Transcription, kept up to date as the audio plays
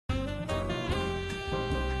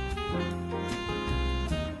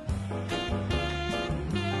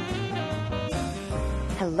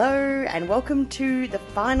Hello and welcome to the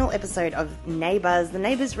final episode of Neighbours, the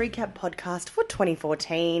Neighbours Recap podcast for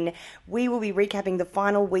 2014. We will be recapping the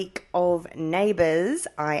final week of Neighbours.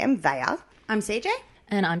 I am Vaya. I'm CJ.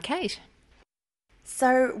 And I'm Kate.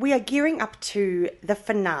 So we are gearing up to the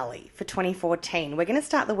finale for 2014. We're going to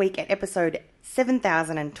start the week at episode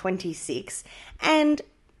 7026, and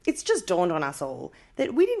it's just dawned on us all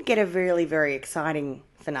that we didn't get a really, very exciting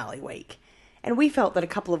finale week. And we felt that a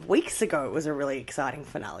couple of weeks ago it was a really exciting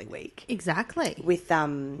finale week. Exactly. With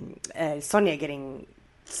Sonia getting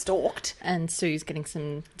stalked. And Sue's getting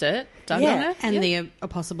some dirt dug on her. And a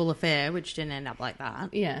possible affair, which didn't end up like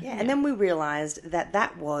that. Yeah. And then we realised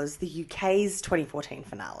that was the UK's 2014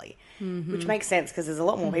 finale, which makes sense because there's a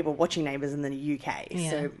lot more people watching Neighbours in the UK,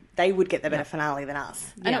 so they would get the better finale than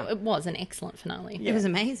us. And it was an excellent finale. It was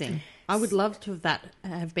amazing. I would love to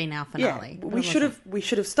have been our finale. Yeah, we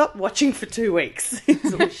should have stopped watching for 2 weeks.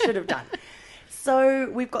 Is what we should have done. So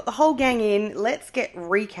we've got the whole gang in. Let's get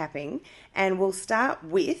recapping, and we'll start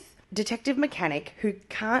with Detective Mechanic, who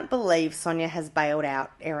can't believe Sonia has bailed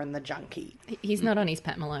out Erin the junkie. He's not on his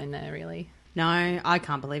Pat Malone there, really. No, I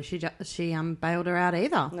can't believe she bailed her out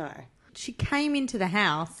either. No. She came into the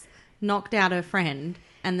house, knocked out her friend,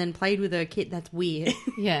 and then played with her kid. That's weird.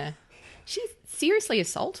 Yeah. She seriously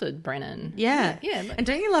assaulted Brennan. Yeah. And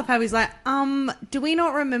don't you love how he's like, do we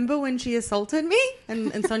not remember when she assaulted me?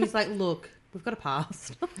 And Sonia's like, look, we've got a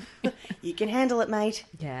past. You can handle it, mate.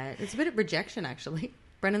 Yeah, it's a bit of rejection, actually.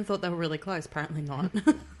 Brennan thought they were really close. Apparently not.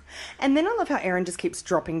 And then I love how Erin just keeps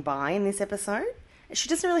dropping by in this episode. She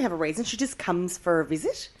doesn't really have a reason. She just comes for a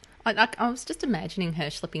visit. I was just imagining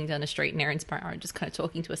her slipping down the street in Erin's bar, just kind of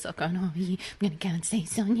talking to herself, going, oh, yeah, I'm going to go and see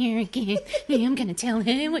Sonia again. Yeah, I'm going to tell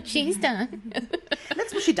her what she's done.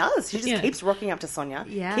 That's what she does. She just keeps rocking up to Sonia,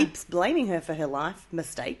 Yeah. keeps blaming her for her life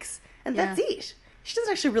mistakes, and that's it. She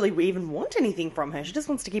doesn't actually really even want anything from her. She just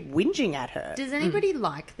wants to keep whinging at her. Does anybody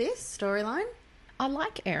like this storyline? I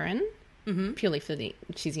like Erin, purely for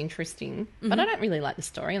she's interesting, but I don't really like the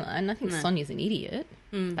storyline. I think Sonia's an idiot,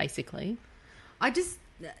 basically. I just,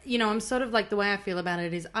 I'm sort of like, the way I feel about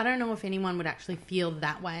it is I don't know if anyone would actually feel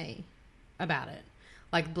that way about it.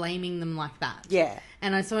 Like blaming them like that. Yeah.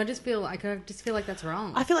 And I just feel like that's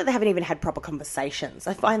wrong. I feel like they haven't even had proper conversations.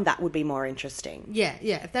 I find that would be more interesting. Yeah.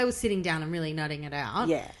 If they were sitting down and really nutting it out.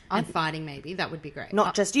 Yeah. And fighting maybe, that would be great.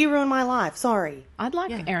 Not just, you ruined my life, sorry. I'd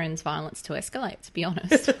like Erin's violence to escalate, to be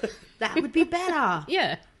honest. That would be better.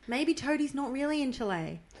 Yeah. Maybe Toadie's not really in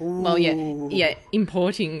Chile. Well, yeah,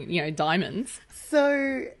 importing, diamonds.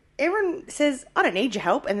 So Erin says, I don't need your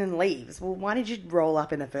help, and then leaves. Well, why did you roll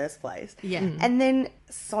up in the first place? Yeah. And then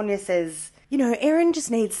Sonia says, Erin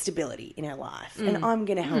just needs stability in her life, and I'm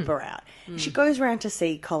going to help her out. She goes around to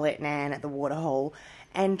see Colette and Anne at the waterhole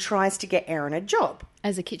and tries to get Erin a job.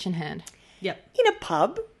 As a kitchen hand. Yep. In a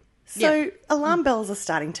pub. So alarm bells are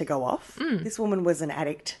starting to go off. This woman was an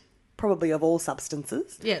addict, probably of all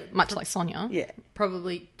substances. Yeah. Much like Sonia. Yeah.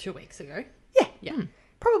 Probably 2 weeks ago. Yeah.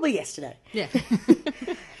 Probably yesterday. Yeah.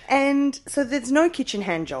 And so there's no kitchen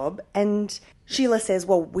hand job, and Sheila says,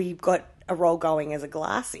 well, we've got a role going as a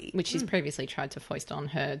glassy. Which she's previously tried to foist on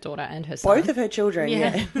her daughter and her son. Both of her children,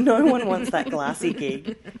 yeah. No one wants that glassy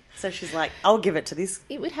gig. So she's like, I'll give it to this.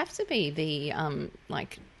 It would have to be the,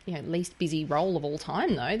 least busy role of all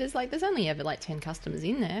time, though. There's only ever 10 customers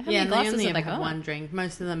in there. How many And they glasses only have ever they have got? one drink.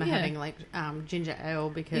 Most of them are having ginger ale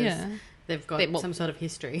because they've got some sort of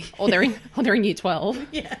history. Or they're in year 12.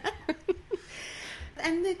 Yeah.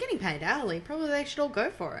 And they're getting paid hourly. Probably they should all go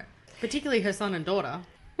for it. Particularly her son and daughter.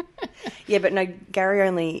 Yeah, but no, Gary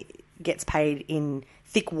only gets paid in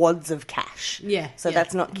thick wads of cash. Yeah. So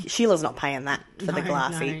that's not, Sheila's not paying that for the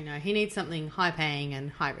glassy. No. He needs something high paying and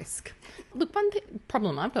high risk. Look, one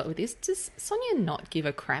problem I've got with this, does Sonia not give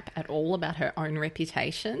a crap at all about her own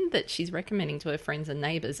reputation that she's recommending to her friends and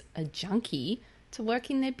neighbours a junkie to work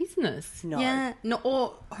in their business? No. Yeah. No,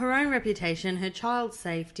 or her own reputation, her child's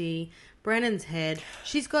safety, Brennan's head.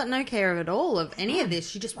 She's got no care at all of any of this.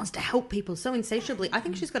 She just wants to help people so insatiably. I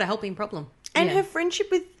think she's got a helping problem. And her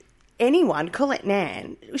friendship with anyone, Colette and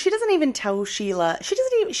Anne, she doesn't even tell Sheila.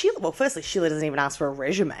 Firstly, Sheila doesn't even ask for a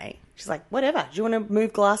resume. She's like, whatever. Do you want to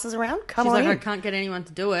move glasses around? Come She's on like, in. I can't get anyone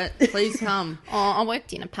to do it. Please come. Oh, I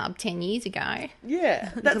worked in a pub 10 years ago. Yeah.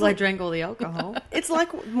 Because I drank all the alcohol. It's like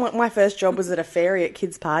my first job was at a ferry at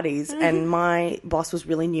kids' parties, and my boss was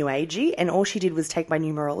really new agey, and all she did was take my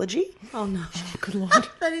numerology. Oh, no. Good Lord.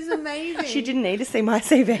 That is amazing. She didn't need to see my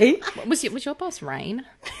CV. Was your boss Rain?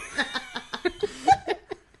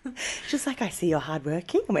 She's like, I see you're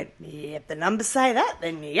hardworking. I went, yep, the numbers say that,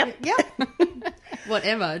 then yep. Yep.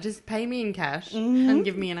 Whatever. Just pay me in cash and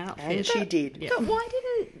give me an outfit. And she did. Yeah. But why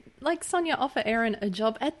didn't like Sonia offer Erin a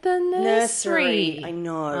job at the nursery? I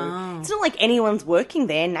know. Oh. It's not like anyone's working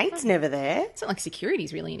there. Nate's never there. It's not like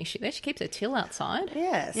security's really an issue there. She keeps her till outside.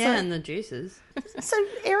 Yeah. Yeah, and the juices. So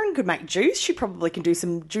Erin could make juice. She probably can do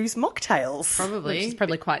some juice mocktails. Probably. She's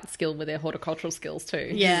probably quite skilled with her horticultural skills too.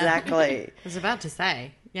 Yeah. Exactly. I was about to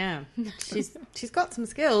say, yeah. She's got some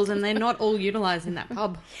skills and they're not all utilised in that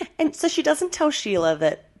pub. And so she doesn't tell Sheila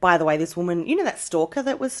that, by the way, this woman, you know that stalker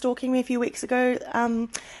that was stalking me a few weeks ago?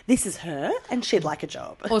 This is her, and she'd like a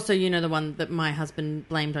job. Also, you know the one that my husband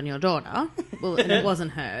blamed on your daughter? Well, and it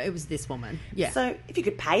wasn't her, it was this woman. Yeah. So if you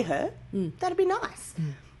could pay her, that'd be nice.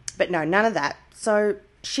 But no, none of that. So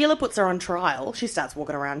Sheila puts her on trial. She starts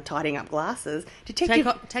walking around tidying up glasses. Detective...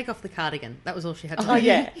 Take off the cardigan. That was all she had to do. Oh,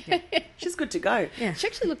 yeah. She's good to go. Yeah. She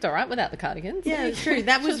actually looked all right without the cardigans. Yeah, it's true.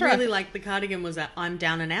 That was She's right. really like the cardigan was a I'm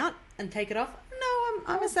down and out and take it off. No,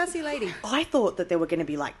 I'm a sassy lady. I thought that there were going to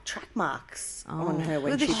be like track marks on her when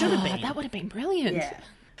Well, there she should have Oh, been. that would have been brilliant. Yeah.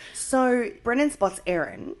 So Brennan spots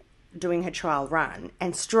Erin doing her trial run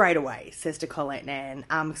and straight away says to Colette Nan,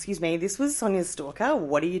 excuse me, this was Sonia's stalker.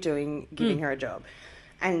 What are you doing giving her a job?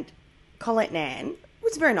 And Colette Nan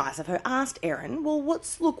was very nice of her, asked Erin, well,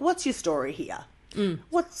 what's your story here?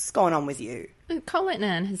 What's going on with you? Colette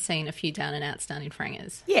Nan has seen a few down and outs down in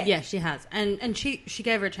Frangers. Yeah. Yeah, she has. And she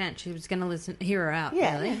gave her a chance. She was going to hear her out.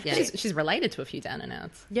 Yeah. Really. Yeah. She's related to a few down and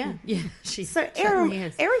outs. Yeah. She So certainly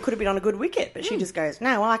Erin is. could have been on a good wicket, but she just goes,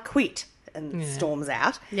 no, I quit, and storms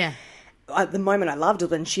out. Yeah. At the moment I loved it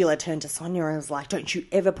when Sheila turned to Sonia and was like, don't you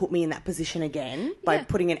ever put me in that position again by Yeah.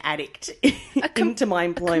 putting an addict into my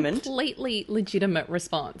employment. Completely legitimate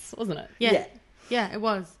response, wasn't it? Yeah. Yeah. Yeah, it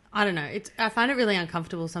was. I don't know. I find it really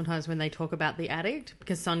uncomfortable sometimes when they talk about the addict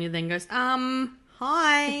because Sonia then goes,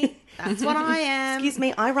 hi, that's what I am. Excuse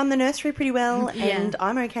me, I run the nursery pretty well and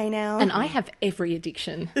I'm okay now. And I have every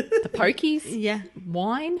addiction. The pokies, Yeah.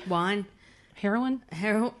 wine, Wine, heroin.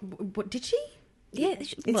 heroin. What did she? Yeah,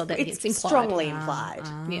 well, it's implied. strongly implied.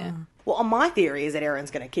 Yeah. Well, my theory is that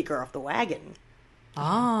Erin's going to kick her off the wagon.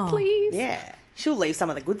 Oh. Please. Yeah. She'll leave some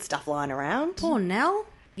of the good stuff lying around. Poor Nell.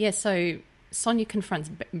 Yeah, so Sonia confronts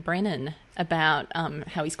Brennan about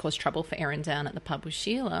how he's caused trouble for Erin down at the pub with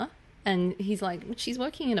Sheila. And he's like, she's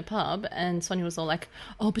working in a pub. And Sonia was all like,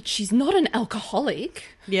 oh, but she's not an alcoholic.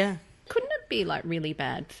 Yeah. Couldn't it be like really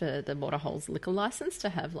bad for the Waterholes liquor license to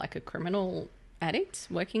have like a criminal addict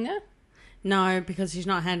working there? No, because she's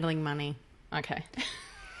not handling money. Okay.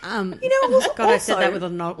 Also, God, I said that with a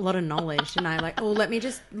lot of knowledge, and I like, oh, let me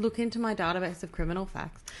just look into my database of criminal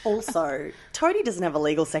facts. Also, Toadie doesn't have a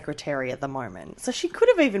legal secretary at the moment, so she could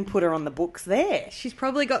have even put her on the books there. She's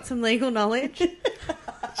probably got some legal knowledge.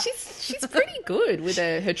 She's pretty good with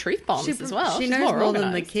her truth bombs as well. She She's knows more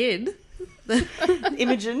than the organised. kid.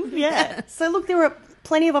 Imogen, yeah. So look, there are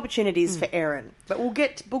plenty of opportunities for Erin, but we'll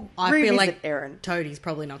I revisit feel like Erin. Toadie's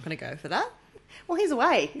probably not going to go for that. Well, he's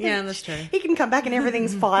away. Yeah, that's true. He can come back and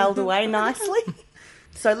everything's filed away nicely.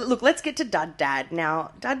 So look, let's get to Dud Dad.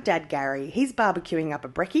 Now, Dud Dad Gary, he's barbecuing up a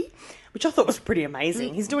brekkie, which I thought was pretty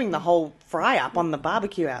amazing. He's doing the whole fry up on the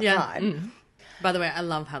barbecue outside. By the way, I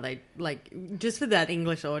love how they, like, just for that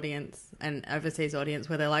English audience and overseas audience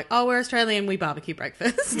where they're like, oh, we're Australian, we barbecue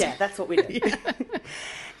breakfast. Yeah, that's what we do.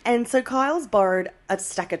 And so Kyle's borrowed a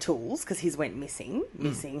stack of tools because his went missing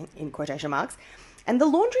in quotation marks. And the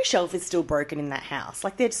laundry shelf is still broken in that house.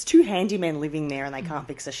 Like, there's two handymen living there and they can't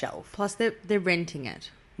fix a shelf. Plus, they're renting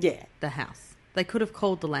it, Yeah. the house. They could have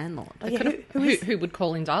called the landlord. Yeah, Who would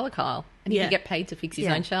call in Dialer Kyle? And he Yeah. could get paid to fix his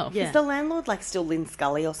own shelf. Yeah. Is the landlord, like, still Lynn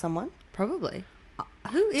Scully or someone? Probably.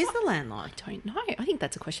 Who is the landlord? I don't know. I think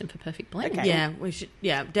that's a question for Perfect Blend. Okay. Yeah, we should.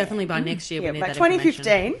 Yeah, definitely by next year Yeah, we need by that information.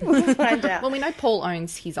 2015, we'll find out. Well, we know Paul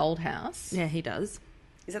owns his old house. Yeah, he does.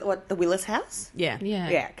 Is that what, the Willis house? Yeah. Yeah.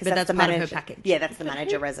 Yeah, because But that's the that's part of her manager. package. Yeah, that's the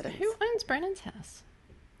manager residence. Who owns Brennan's house?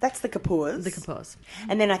 That's the Kapoors. The Kapoors.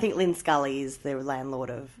 And then I think Lynn Scully is the landlord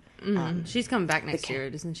of... She's coming back next year,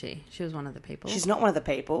 isn't she? She was one of the people. She's not one of the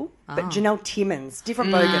people, but Janelle Timmons,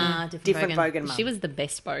 different bogan. Different bogan mum. She was the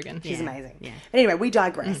best bogan. She's amazing. yeah. But anyway, we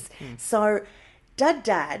digress. So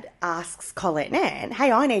Dad asks Colette Nan,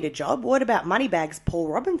 hey, I need a job. What about Moneybags Paul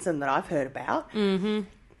Robinson that I've heard about? Mm-hmm.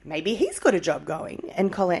 Maybe he's got a job going.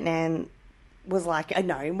 And Colette Nan was like,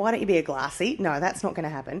 no, why don't you be a glassy? No, that's not going to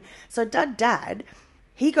happen. So Dad,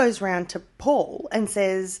 he goes round to Paul and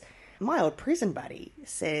says, my old prison buddy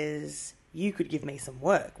says, you could give me some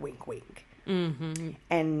work, wink, wink. Mm-hmm.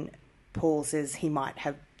 And Paul says he might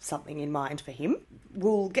have something in mind for him.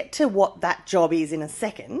 We'll get to what that job is in a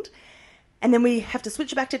second. And then we have to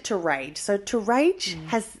switch back to Terage. So Terage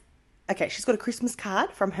has... Okay, she's got a Christmas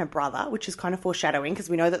card from her brother, which is kind of foreshadowing because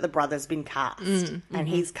we know that the brother's been cast and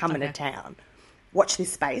he's coming to town. watch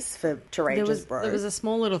this space for Tarage's bro. There was a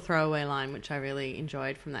small little throwaway line which I really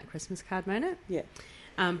enjoyed from that Christmas card moment. Yeah.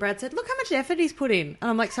 Brad said, "Look how much effort he's put in."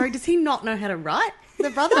 And I'm like, "Sorry, does he not know how to write,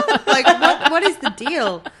 the brother? Like, what is the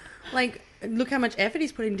deal? Like, look how much effort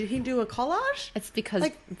he's put in. Did he do a collage?" It's because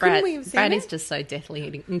Like, couldn't Brad, we have seen Brad it? is just so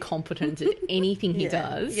deathly incompetent at anything he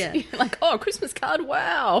does. Yeah. You're like, oh, Christmas card,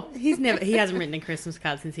 wow. He hasn't written a Christmas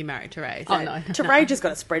card since he married Teray. Oh, no. Teray just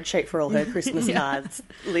got a spreadsheet for all her Christmas cards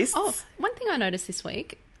lists. Oh, one thing I noticed this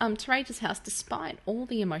week, Tarage's house, despite all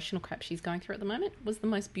the emotional crap she's going through at the moment, was the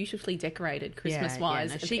most beautifully decorated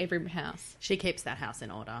Christmas-wise of every house. She keeps that house in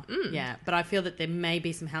order. Yeah, but I feel that there may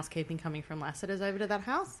be some housekeeping coming from Lassiter's over to that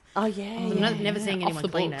house. Oh, yeah. I'm never seeing Off anyone the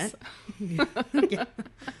clean books. it.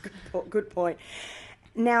 Good point.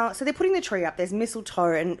 Now, so they're putting the tree up. There's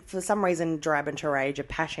mistletoe, and for some reason, Drab and Terage are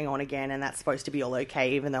pashing on again, and that's supposed to be all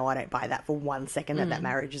okay, even though I don't buy that for 1 second that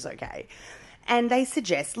marriage is okay. And they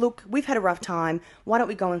suggest, look, we've had a rough time. Why don't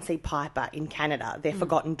we go and see Piper in Canada, their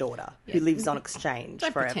forgotten daughter, who lives on exchange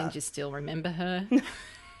Don't forever. pretend you still remember her.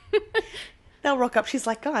 They'll rock up. She's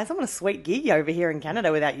like, guys, I'm on a sweet gig over here in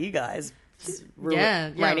Canada without you guys. Just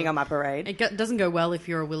raining on my parade. It doesn't go well if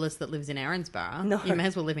you're a Willis that lives in Erinsborough. No. You may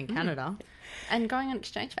as well live in Canada. And going on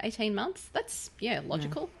exchange for 18 months, that's,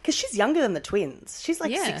 logical. Because she's younger than the twins. She's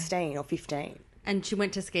like Yeah. 16 or 15. And she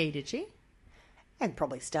went to ski, did she? And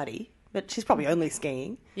probably study. But she's probably only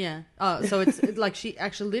skiing Yeah. Oh, so it's like she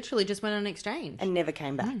actually literally just went on exchange. and never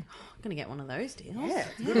came back. I'm going to get one of those deals. Yeah,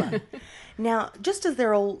 good one. Now, just as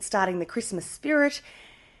they're all starting the Christmas spirit,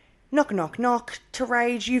 knock, knock, knock,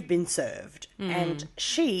 Terage, you've been served. And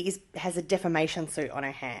she has a defamation suit on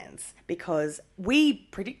her hands because we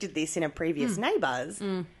predicted this in a previous Neighbours.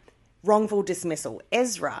 Wrongful dismissal.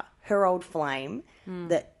 Ezra, her old flame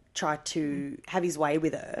that tried to have his way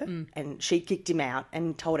with her and she kicked him out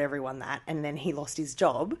and told everyone that, and then he lost his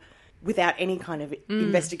job. Without any kind of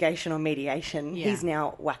investigation or mediation, he's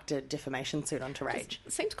now whacked a defamation suit on Terage.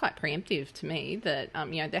 It seems quite preemptive to me that,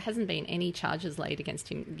 there hasn't been any charges laid against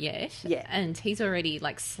him yet. Yeah. And he's already,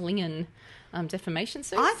 slinging defamation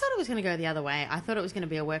suits. I thought it was going to go the other way. I thought it was going to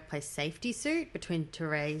be a workplace safety suit between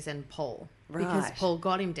Therese and Paul. Because Right. Paul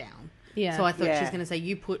got him down. Yeah. So I thought she Yeah. was going to say,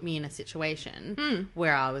 you put me in a situation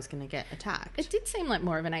where I was going to get attacked. It did seem like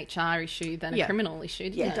more of an HR issue than a Yeah. criminal issue,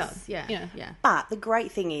 didn't Yes. it? It does, yeah. Yeah. Yeah. But the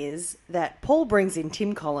great thing is that Paul brings in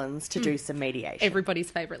Tim Collins to do some mediation.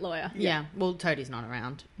 Everybody's favourite lawyer. Yeah. Well, Toadie's not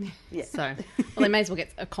around. Yeah. So, Well, they may as well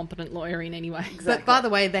get a competent lawyer in anyway. but by the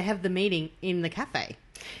way, they have the meeting in the cafe.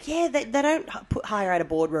 Yeah, they don't hire out a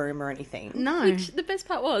boardroom or anything. No. Which the best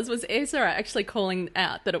part was Ezra actually calling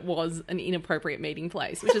out that it was an inappropriate meeting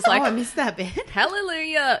place, which is like, Oh, I missed that bit.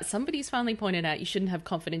 hallelujah! Somebody's finally pointed out you shouldn't have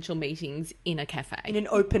confidential meetings in a cafe. In an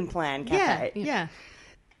open plan Yeah. cafe. Yeah.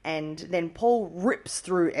 And then Paul rips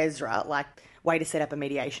through Ezra, like, way to set up a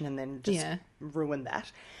mediation and then just Yeah. ruin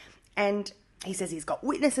that. And he says he's got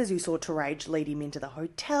witnesses who saw Terage lead him into the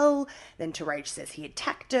hotel. Then Terage says he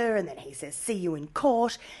attacked her. And then he says, see you in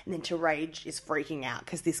court. And then Terage is freaking out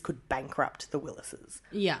because this could bankrupt the Willises.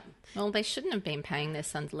 Yeah. Well, they shouldn't have been paying their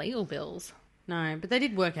son's legal bills. No, but they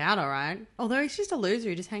did work out all right. Although he's just a loser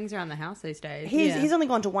who just hangs around the house these days. He's only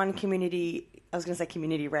gone to one community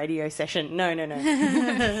radio session.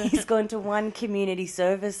 No. He's gone to one community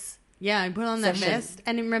service. Yeah, he put on that Session. vest.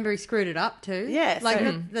 And remember, he screwed it up too. Yeah, Like,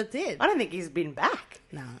 so- that's it. I don't think he's been back.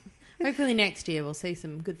 No. Hopefully next year we'll see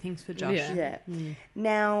some good things for Josh. Yeah. Yeah.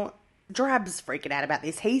 Now, Drab's freaking out about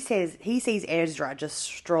this. He says he sees Ezra just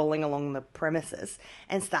strolling along the premises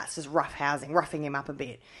and starts just roughing him up a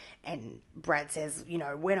bit. And Brad says,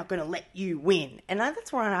 we're not going to let you win. And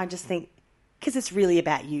that's why I just think, because it's really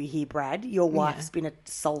about you here, Brad. Your wife's been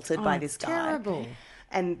assaulted by this guy. Terrible.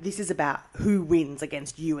 And this is about who wins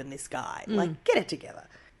against you and this guy. Like, get it together.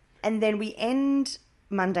 And then we end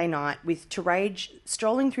Monday night with Terage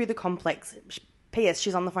strolling through the complex. P.S.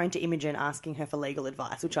 She's on the phone to Imogen asking her for legal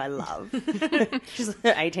advice, which I love. She's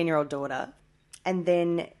her 18-year-old daughter. And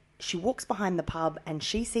then she walks behind the pub and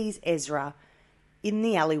she sees Ezra in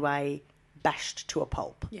the alleyway bashed to a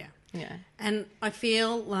pulp. Yeah. Yeah. And I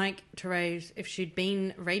feel like Therese, if she'd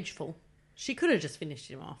been rageful, she could have just finished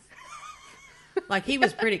him off. Like, he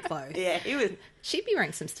was pretty close. Yeah, he was. She'd be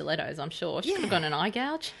wearing some stilettos, I'm sure. She could have gone an eye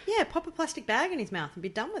gouge. Yeah, pop a plastic bag in his mouth and be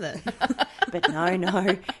done with it. But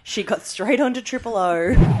no. She got straight onto Triple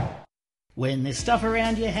O. When there's stuff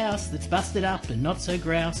around your house that's busted up and not so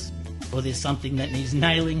grouse, or there's something that needs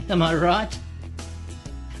nailing, am I right?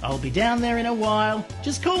 I'll be down there in a while.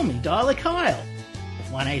 Just call me, Dialer Kyle.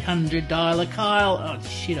 1-800-DIALER-KYLE. Oh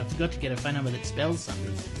shit, I forgot to get a phone number that spells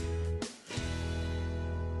something.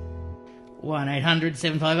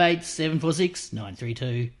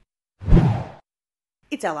 1-800-758-746-932.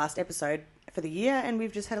 it's our last episode for the year, and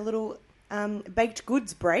we've just had a little baked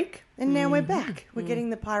goods break, and now we're back. We're getting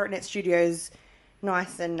the Pirate Net Studios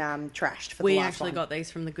nice and trashed for the We last actually one. got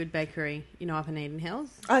these from the Good Bakery, up in Eden Hills.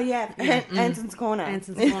 Oh, yeah. Anson's Corner.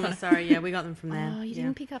 Anson's Corner, sorry. Yeah, we got them from there. Oh, you Yeah.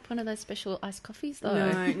 didn't pick up one of those special iced coffees,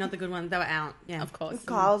 though. No, not the good ones. They were out. Yeah. Of course.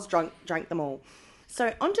 Kyle's drank them all.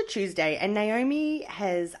 So on to Tuesday, and Naomi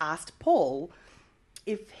has asked Paul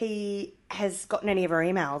if he has gotten any of her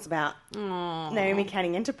emails about Naomi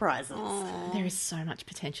Canning Enterprises. There is so much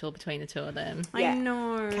potential between the two of them. Yeah. I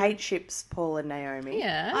know. Kate ships Paul and Naomi.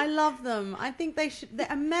 Yeah. I love them. I think they should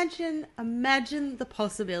imagine the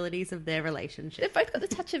possibilities of their relationship. They've both got the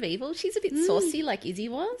touch of evil. She's a bit saucy like Izzy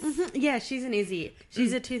was. Yeah, she's an Izzy.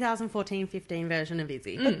 She's a 2014-15 version of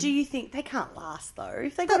Izzy. But do you think they can't last, though?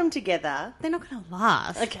 If they got them together... They're not going to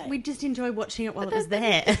last. Okay. We just enjoy watching it while it was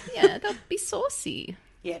there. Yeah, they'll be saucy.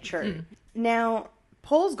 Yeah, true. Now,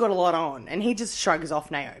 Paul's got a lot on, and he just shrugs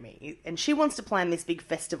off Naomi. And she wants to plan this big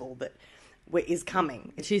festival that is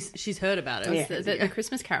coming. She's heard about it. Yeah. The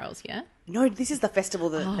Christmas carols, yeah? No, this is the festival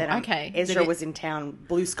that okay. Ezra was in town,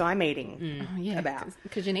 Blue Sky meeting Oh, yeah. about.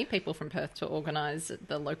 Because you need people from Perth to organise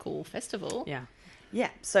the local festival. Yeah.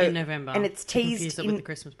 Yeah, so In November. and it's teased Confused it with the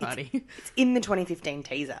Christmas party. It's in the 2015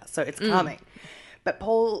 teaser, so it's coming. But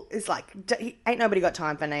Paul is like, ain't nobody got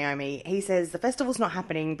time for Naomi. He says the festival's not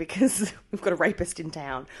happening because we've got a rapist in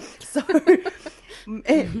town. So,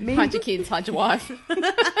 Hide your kids, hide your wife.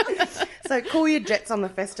 so call your jets on the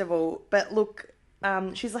festival. But look,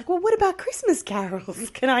 she's like, well, what about Christmas carols?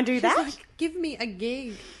 Can I do that? Like, give me a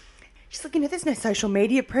gig. She's like, there's no social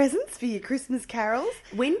media presence for your Christmas carols.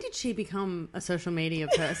 When did she become a social media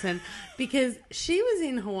person? Because she was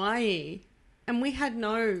in Hawaii and we had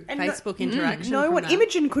no Facebook interaction. No from one. that.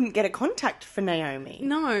 Imogen couldn't get a contact for Naomi.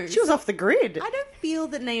 No. She was off the grid. I don't feel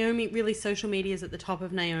that Naomi really social media is at the top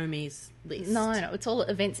of Naomi's list. No, it's all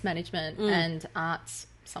events management and arts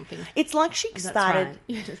something. It's like she That's started...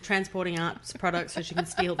 right. Transporting arts products so she can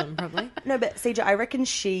steal them, probably. No, but CJ, I reckon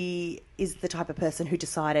she is the type of person who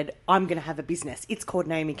decided, I'm going to have a business. It's called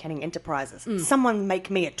Naomi Canning Enterprises. Someone make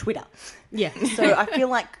me a Twitter. Yeah. So I feel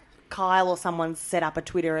like Kyle or someone set up a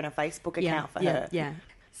Twitter and a Facebook account for her. Yeah.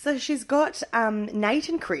 So she's got Nate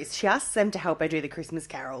and Chris. She asks them to help her do the Christmas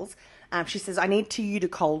carols. She says, I need you to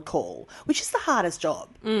cold call, which is the hardest job.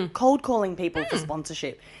 Cold calling people for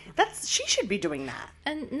sponsorship. She should be doing that.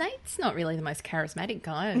 And Nate's not really the most charismatic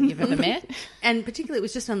guy you've ever met. And particularly it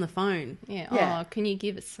was just on the phone. Yeah. Yeah. Oh, can you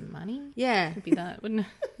give us some money? Yeah. Could be that, wouldn't it?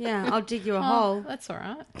 Yeah, I'll dig you a Oh, hole. that's all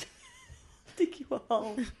right. Dig you a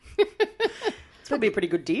hole. It's probably a pretty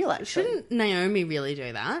good deal, actually. Shouldn't Naomi really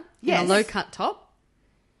do that? Yes. In a low-cut top?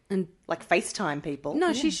 And Like FaceTime people.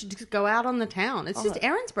 no, she should just go out on the town. It's just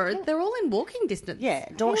Erinsborough. They're all in walking distance. Yeah,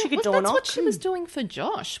 she could Well, door that's knock. what she was doing for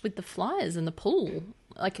Josh with the flyers and the pool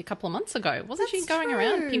like a couple of months ago. Wasn't she That's going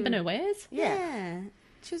around true. pimping her wares? Yeah.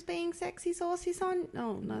 She was being sexy, saucy son.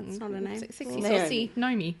 Oh, no, that's not her name. Sexy, Naomi. saucy,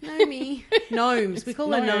 Nomi. Naomi. Gnomes. We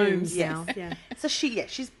call her gnomes yes. now. Yeah. So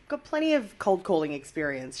she's got plenty of cold calling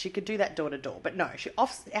experience. She could do that door to door, but no, she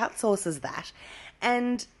outsources that.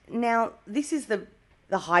 And now this is the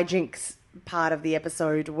hijinks part of the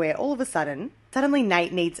episode where all of a suddenly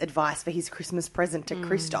Nate needs advice for his Christmas present to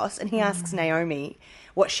Christos, and he asks Naomi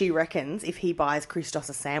what she reckons if he buys Christos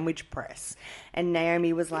a sandwich press. And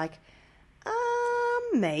Naomi was like,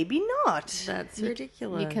 maybe not. That's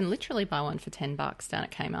ridiculous. You can literally buy one for $10 down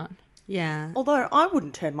at Kmart. Yeah. Although I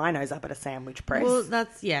wouldn't turn my nose up at a sandwich press. Well,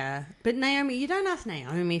 that's, yeah. But Naomi, you don't ask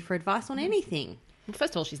Naomi for advice on anything. Well,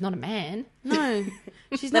 first of all, she's not a man. No.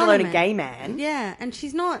 She's let not alone a a man. gay man. Yeah. And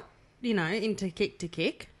she's not, into kick to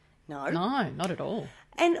kick. No. No, not at all.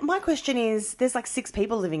 And my question is, there's like 6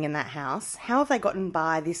 people living in that house. How have they gotten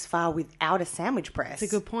by this far without a sandwich press?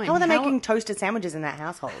 That's a good point. How are they How- making toasted sandwiches in that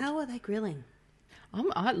household? How are they grilling?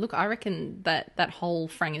 I reckon that whole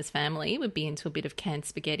Franger's family would be into a bit of canned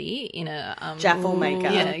spaghetti in a... Jaffle maker.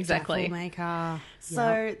 Yeah, exactly. Waffle maker.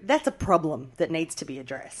 So that's a problem that needs to be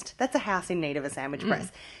addressed. That's a house in need of a sandwich press.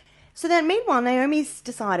 So then, meanwhile, Naomi's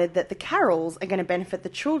decided that the carols are going to benefit the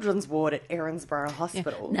children's ward at Erinsborough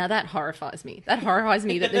Hospital. Now that horrifies me. That horrifies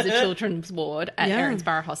me that there's a children's ward at Yeah.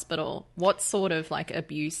 Erinsborough Hospital. What sort of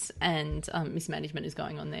abuse and mismanagement is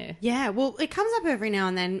going on there? Yeah, well, it comes up every now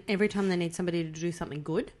and then, every time they need somebody to do something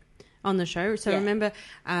good on the show. So Yeah. remember,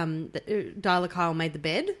 Dyla Kyle made the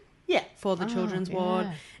bed Yeah. for the children's ward,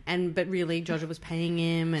 yeah. but really Georgia was paying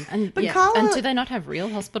him. But yeah. Kyle, And do they not have real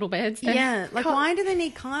hospital beds then? Yeah, like Kyle- why do they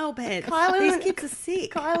need Kyle beds? Kyle These only- kids are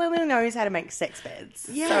sick. Kyle only knows how to make sex beds.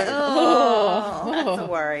 Yeah. So, that's a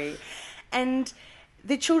worry. And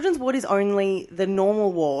the children's ward is only the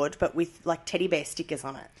normal ward, but with like teddy bear stickers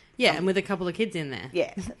on it. Yeah, and with a couple of kids in there.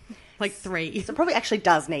 Yeah. Like 3. So probably actually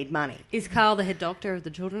does need money. Is Carl the head doctor of the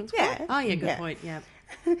children's court? Yeah. Oh, yeah, good Yeah. point. Yeah.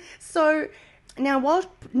 So now while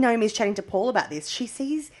Naomi's chatting to Paul about this, she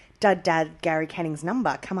sees Dad Gary Canning's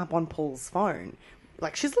number come up on Paul's phone.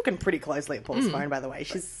 Like, she's looking pretty closely at Paul's phone, by the way.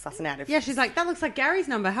 She's sussing out if... Yeah, she's like, that looks like Gary's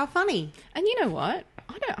number. How funny. And you know what?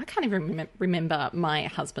 I can't even remember my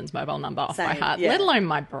husband's mobile number off by Same, heart, yeah. let alone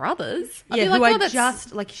my brother's. I'd Yeah, be who like, I that's-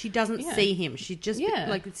 just, like, she doesn't Yeah. see him. She just, Yeah.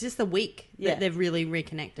 like, it's just a week Yeah. that they've really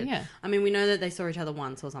reconnected. Yeah. I mean, we know that they saw each other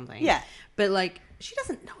once or something. Yeah. But, like, she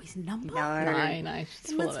doesn't know his number. No. No, she's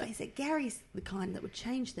And full let's of it. face it, Gary's the kind that would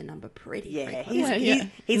change the number pretty Yeah, frequently. he's, Yeah, he's, yeah.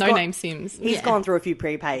 he's No got- name Sims. He's Yeah. gone through a few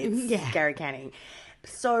prepaids, Yeah. Gary Canning.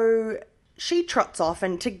 So she trots off,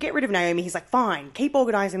 and to get rid of Naomi, he's like, fine, keep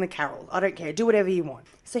organising the carol. I don't care. Do whatever you want.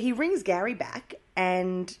 So he rings Gary back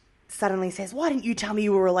and suddenly says, why didn't you tell me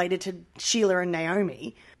you were related to Sheila and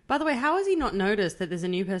Naomi? By the way, how has he not noticed that there's a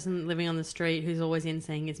new person living on the street who's always in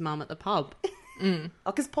seeing his mum at the pub? Oh,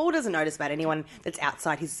 because Paul doesn't notice about anyone that's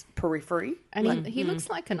outside his periphery. And he looks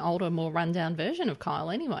like an older, more rundown version of Kyle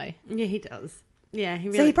anyway. Yeah, he does. Yeah, he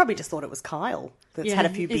really... So he probably just thought it was Kyle that's had a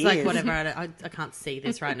few beers. He's like, whatever, I can't see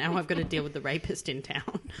this right now. I've got to deal with the rapist in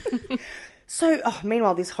town. So,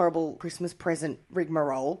 meanwhile, this horrible Christmas present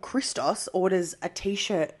rigmarole, Christos orders a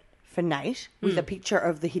T-shirt for Nate with a picture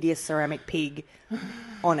of the hideous ceramic pig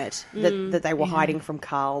on it that they were hiding from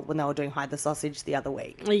Carl when they were doing Hide the Sausage the other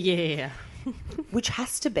week, Yeah. which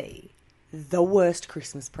has to be the worst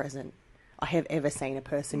Christmas present I have ever seen a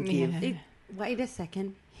person give. Yeah. Wait a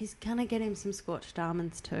second. He's going to get him some scorched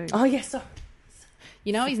almonds too. Oh, yes. So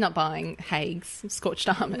You know he's not buying Haig's scorched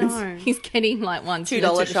almonds. No. He's getting like one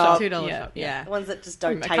 $2 shop. $2 Yeah, shop, yeah. the ones that just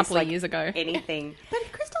don't From a taste couple of like years ago. anything. But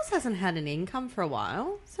Christos hasn't had an income for a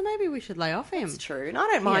while, so maybe we should lay off him. It's true. And I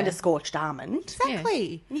don't mind Yeah. a scorched almond.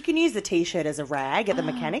 Exactly. You can use the T-shirt as a rag at the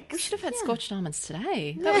We mechanics. should have had scorched almonds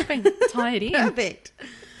today. That would have been tied in. Perfect.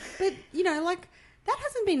 But, you know, like, that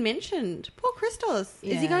hasn't been mentioned. Poor Christos.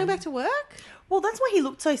 Is he Yeah. going back to work? Well, that's why he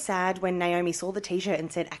looked so sad when Naomi saw the T-shirt and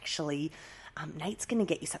said, actually, Nate's going to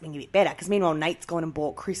get you something a bit better. Because meanwhile, Nate's gone and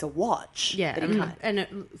bought Chris a watch. Yeah, that he can't.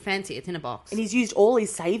 and fancy. It's in a box. And he's used all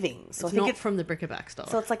his savings. So it's I think not from the Bric-a-Brac store.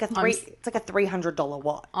 so it's like a $300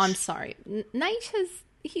 watch. I'm sorry. Nate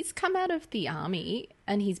he's come out of the army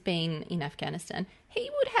and he's been in Afghanistan. He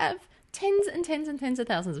would have tens and tens and tens of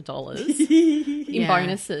thousands of dollars in Yeah.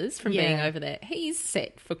 bonuses from being Yeah. over there. He's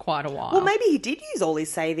set for quite a while. Well, maybe he did use all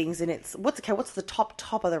his savings, and it's what's the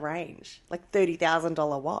top of the range, like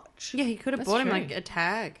 $30,000 watch. Yeah, he could have That's bought him true. like a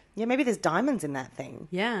tag. Yeah, maybe there's diamonds in that thing.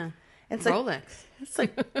 Yeah. And so- Rolex. So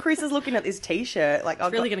Chris is looking at this T-shirt, like,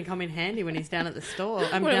 It's really going to come in handy when he's down at the store.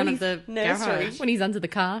 I'm Well, down he's at the nursery. garage. when he's under the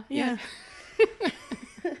car. Yeah.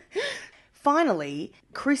 Finally,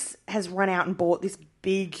 Chris has run out and bought this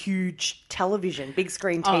big, huge television, big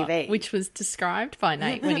screen Oh, TV. which was described by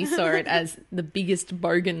Nate when he saw it as the biggest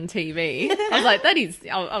bogan TV. I was like, that is,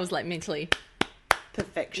 I was like mentally,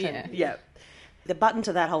 Perfection. Yeah. Yep. The button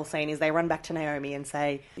to that whole scene is they run back to Naomi and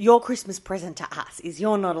say, your Christmas present to us is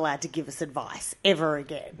you're not allowed to give us advice ever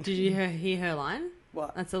again. Did you hear her line?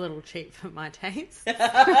 What? That's a little cheap for my taste.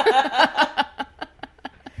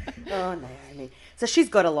 Oh, Naomi. So she's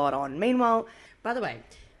got a lot on. Meanwhile, By the way,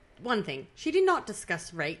 one thing. She did not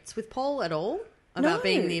discuss rates with Paul at all about No.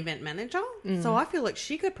 being the event manager. So I feel like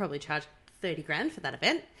she could probably charge 30 grand for that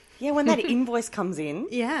event. yeah, when that invoice comes in,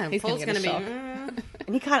 Yeah, He's Paul's gonna going get to a be... shock.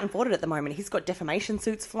 and he can't afford it at the moment. He's got defamation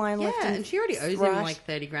suits flying left Yeah, and and she already owes him right. like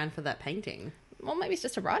 30 grand for that painting. well, maybe it's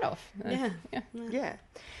just a write-off. Yeah. Yeah.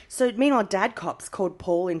 So meanwhile, Dad Cop's called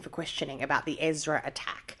Paul in for questioning about the Ezra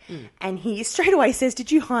attack. And he straight away says,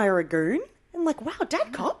 did you hire a goon? And I'm like, wow,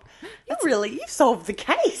 Dad Cop, you've solved the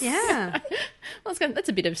case. Yeah. Well, that's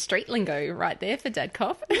a bit of street lingo right there for Dad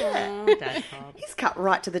Cop. Oh, Dad Cobb. He's cut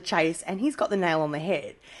right to the chase and he's got the nail on the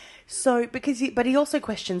head. So, but he also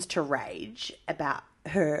questions to Rage about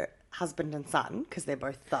her husband and son, because they're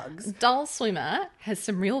both thugs. Dull Swimmer has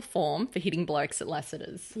some real form for hitting blokes at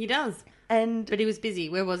Lassiter's. He does. And But he was busy.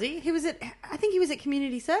 Where was he? I think he was at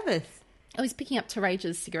community service. Oh, he's picking up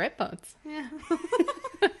Tarage's cigarette butts. Yeah.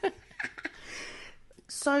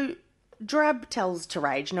 so Drab tells to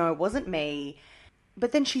Rage, no, it wasn't me.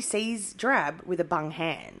 But then she sees Drab with a bung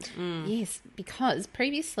hand. Yes, because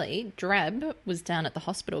previously Drab was down at the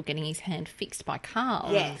hospital getting his hand fixed by Carl.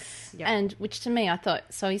 Yes. Yep. And which to me, I thought,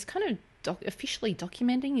 so he's kind of officially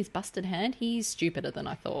documenting his busted hand. He's stupider than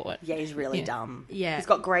I thought. Yeah, he's really Yeah. dumb. Yeah. He's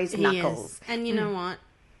got grazed He knuckles. is. And you know what?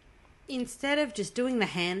 Instead of just doing the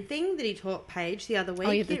hand thing that he taught Paige the other week,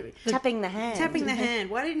 Oh, yeah, Tapping the hand. tapping the hand.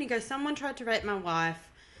 Why didn't he go, someone tried to rape my wife,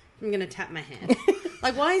 I'm going to tap my hand.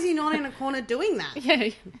 Like, why is he not in a corner doing that? Yeah.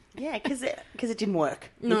 Yeah, because it didn't work.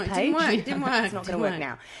 No, with it Paige. didn't work. It didn't work. It's not going to work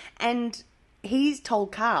now. And he's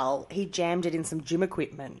told Carl he jammed it in some gym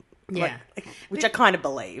equipment. Yeah. Which I kind of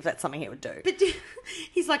believe that's something he would do. But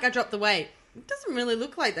he's like, I dropped the weight. It doesn't really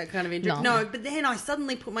look like that kind of injury. No, but then I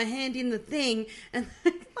suddenly put my hand in the thing, and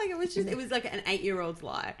like it was like an 8-year-old's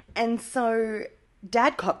lie. And so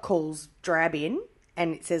Dad Cop calls Drab in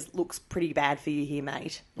and it says, looks pretty bad for you here,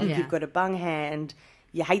 mate. Like, Yeah. you've got a bung hand,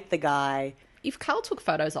 you hate the guy. If Carl took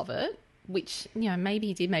photos of it, which, maybe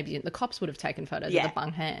he did, maybe he didn't, the cops would have taken photos of the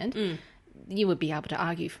bung hand, you would be able to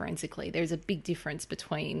argue forensically. There's a big difference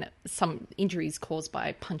between some injuries caused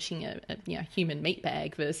by punching a human meat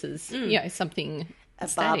bag versus, something A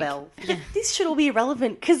static. barbell. This should all be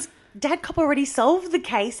irrelevant because Dad Cop already solved the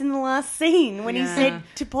case in the last scene when he said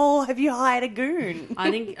to Paul, have you hired a goon? I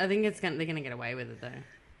think they're going to get away with it, though.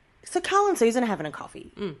 So Carl and Susan are having a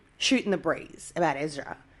coffee, shooting the breeze about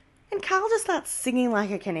Ezra. And Carl just starts singing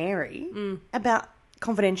like a canary about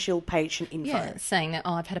confidential patient info. Yeah, saying that,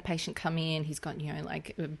 I've had a patient come in, he's got,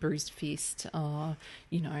 like a bruised fist, and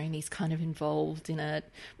he's kind of involved in it,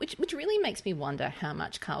 which really makes me wonder how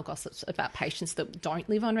much Carl gossips about patients that don't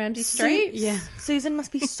live on Ramsay Street. Susan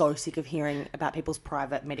must be so sick of hearing about people's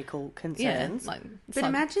private medical concerns. But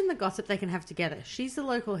imagine the gossip they can have together. She's the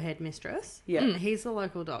local headmistress. Yeah. He's the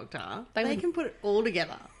local doctor. They They would- can put it all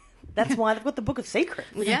together. That's why they've got the Book of Secrets.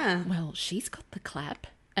 Yeah. Well, she's got the clap,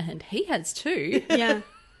 and he has too. Yeah.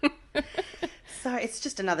 So it's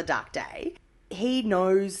just another dark day. He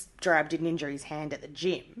knows Drab didn't injure his hand at the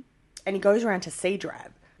gym, and he goes around to see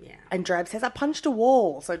Drab. Yeah. And Drab says, I punched a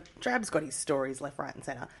wall. So Drab's got his stories left, right and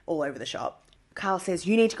centre all over the shop. Carl says,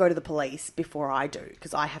 you need to go to the police before I do,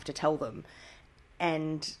 because I have to tell them.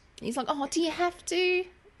 And He's like, do you have to?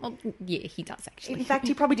 Well, yeah, he does actually. in fact,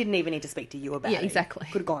 he probably didn't even need to speak to you about it. Yeah, exactly.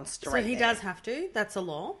 Could have gone straight So he there. does have to. That's a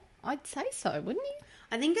law. I'd say so, wouldn't he?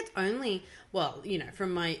 I think it's only,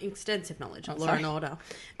 from my extensive knowledge of law sorry. and order,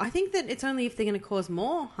 I think that it's only if they're going to cause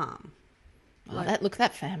more harm.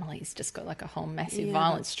 That family's just got like a whole massive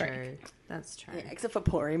violence that's streak. true. That's true. Yeah, except for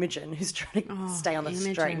poor Imogen, who's trying to stay on the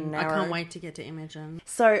straight and Imogen. narrow. I can't wait to get to Imogen.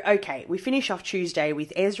 So, okay, we finish off Tuesday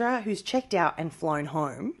with Ezra, who's checked out and flown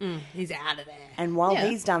home. He's out of there. And while Yeah.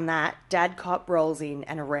 he's done that, Dad Cop rolls in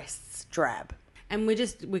and arrests Drab. And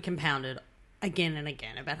we're compounded again and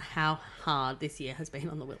again about how hard this year has been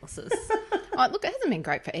on the Willises. Look, it hasn't been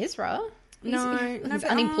great for Ezra. He's but,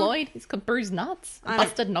 unemployed. He's got bruised nuts, a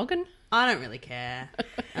busted noggin. I don't really care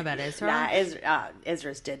about Ezra. Nah,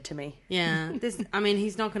 Ezra's dead to me. Yeah.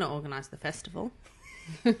 He's not going to organise the festival.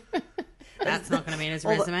 That's not going to be in his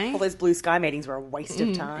resume. All those blue sky meetings were a waste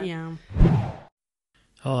of time. Yeah.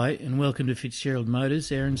 Hi, and welcome to Fitzgerald Motors,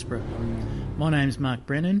 Erinsborough. My name's Mark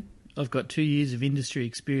Brennan. I've got 2 years of industry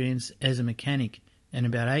experience as a mechanic and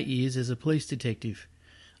about 8 years as a police detective.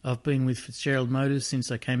 I've been with Fitzgerald Motors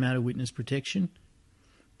since I came out of witness protection.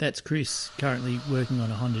 That's Chris, currently working on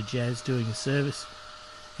a Honda Jazz doing a service.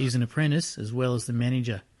 He's an apprentice as well as the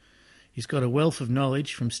manager. He's got a wealth of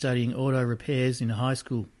knowledge from studying auto repairs in high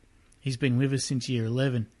school. He's been with us since year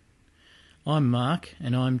 11. I'm Mark,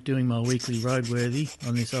 and I'm doing my weekly roadworthy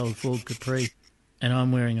on this old Ford Capri. And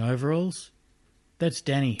I'm wearing overalls. That's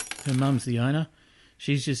Danny. Her mum's the owner.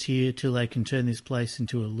 She's just here till they can turn this place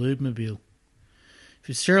into a lube-mobile.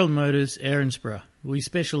 Fitzgerald Motors, Erinsborough. We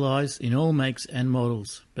specialise in all makes and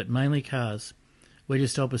models, but mainly cars. We're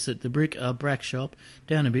just opposite the Brick Brack shop,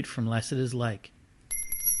 down a bit from Lassiter's Lake.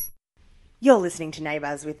 You're listening to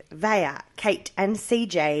Neighbours with Vaya, Kate and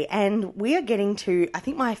CJ, and we are getting to, I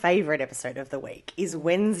think my favourite episode of the week is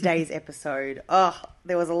Wednesday's episode. Oh,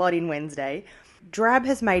 there was a lot in Wednesday. Drab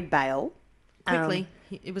has made bail. Quickly.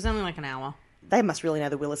 It was only like an hour. They must really know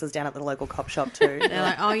the Willises down at the local cop shop too. They're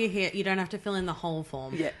like, oh, you're here. You don't have to fill in the whole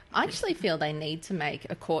form. Yeah. I actually feel they need to make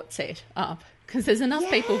a court set up because there's enough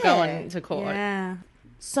people going to court. Yeah.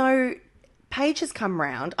 So Paige has come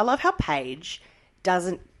round. I love how Paige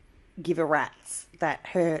doesn't give a rat's that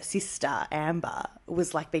her sister Amber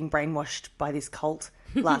was like being brainwashed by this cult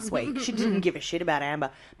last week. She didn't give a shit about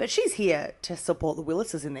Amber, but she's here to support the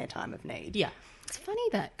Willises in their time of need. Yeah. It's funny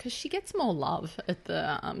that because she gets more love at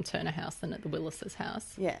the Turner house than at the Willis's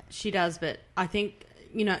house. Yeah. She does, but I think,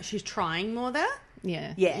 she's trying more there.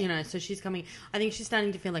 Yeah. Yeah. So she's coming. I think she's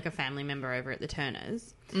starting to feel like a family member over at the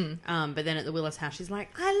Turners. But then at the Willis house, she's like,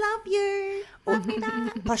 I love you. Love me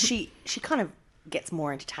back. Plus, she kind of gets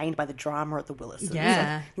more entertained by the drama at the Willises.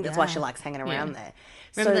 Yeah. I think that's why she likes hanging around there.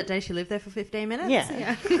 Remember So- that day she lived there for 15 minutes?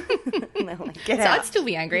 Yeah. They're like, Get So out. I'd still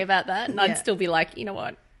be angry about that, and Yeah. I'd still be like, you know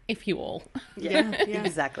what? If you all. Yeah, Yeah.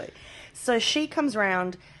 exactly. So she comes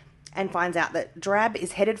round and finds out that Drab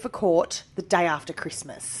is headed for court the day after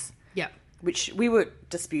Christmas, Yeah. which we were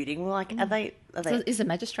disputing. We're like, are they? So is the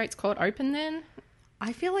magistrate's court open then?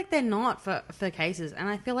 I feel like they're not for cases, and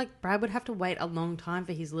I feel like Brad would have to wait a long time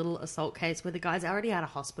for his little assault case where the guy's already out of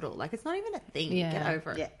hospital. Like, it's not even a thing. Yeah. Get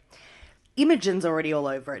over it. Yeah. Imogen's already all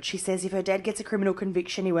over it. She says if her dad gets a criminal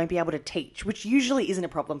conviction, he won't be able to teach, which usually isn't a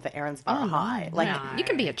problem for Erinsborough High. Like, You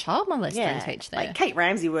can be a child molester and teach there. like Kate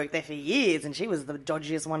Ramsey worked there for years, and she was the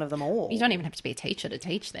dodgiest one of them all. You don't even have to be a teacher to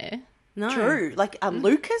teach there. No. True. Like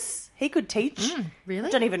Lucas, he could teach. Really? I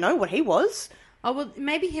don't even know what he was. Oh, well,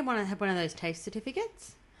 maybe he want to have one of those TAFE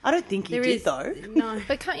certificates. I don't think he There did is though. No.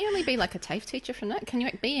 But can't you only be like a TAFE teacher from that? Can you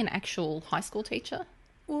be an actual high school teacher?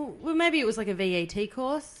 Well, maybe it was like a VET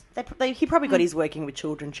course. He probably got his working with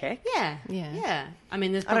children check. Yeah. Yeah. Yeah. I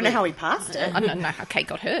mean, there's I don't know how he passed it. I don't know how Kate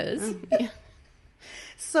got hers. Yeah.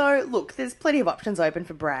 So, look, there's plenty of options open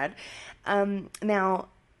for Brad. Now,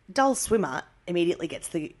 Dull Swimmer immediately gets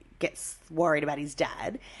worried about his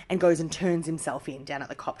dad and goes and turns himself in down at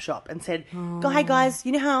the cop shop and said, "Hey guys,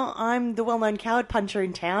 you know how I'm the well-known coward puncher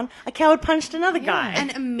in town? I coward punched another guy."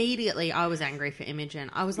 And immediately I was angry for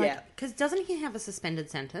Imogen. I was like, Yeah. because doesn't he have a suspended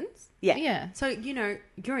sentence? yeah. Yeah. So,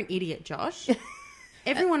 you're an idiot, Josh.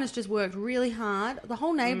 Everyone has just worked really hard. The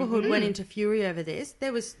whole neighbourhood went into fury over this.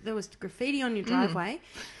 There was graffiti on your driveway.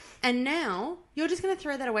 And now you're just going to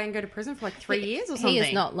throw that away and go to prison for like 3 years or something. He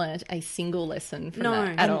has not learned a single lesson from No.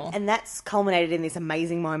 that at all. And that's culminated in this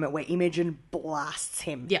amazing moment where Imogen blasts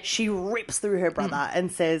him. Yeah. She rips through her brother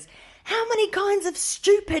and says, "How many kinds of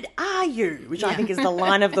stupid are you?" Which I think is the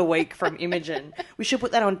line of the week from Imogen. We should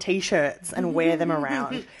put that on T-shirts and wear them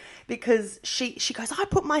around. Because she goes, "I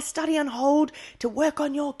put my study on hold to work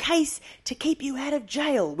on your case to keep you out of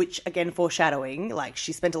jail," which, again, foreshadowing, like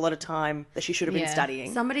she spent a lot of time that she should have been Yeah.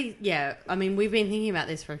 studying. I mean, we've been thinking about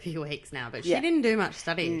this for a few weeks now, but she Yeah. didn't do much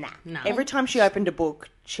studying. No. Every time she opened a book,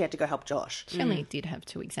 she had to go help Josh. She only did have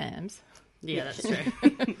 2 exams. Yeah, that's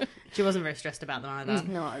true. She wasn't very stressed about them either.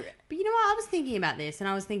 No. But you know what? I was thinking about this, and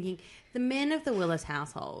I was thinking the men of the Willis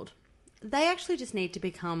household, they actually just need to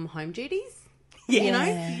become home duties. Yeah. You know?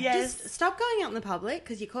 Yes. Just stop going out in the public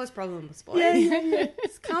because you cause problems, boys.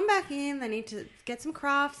 Just come back in. They need to get some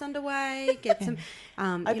crafts underway, get some...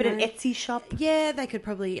 Open an Etsy shop. Yeah, they could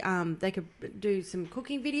probably... they could do some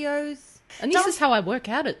cooking videos. And this is how I work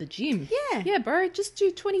out at the gym. Yeah. Yeah, bro, just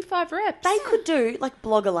do 25 reps. They could do, like,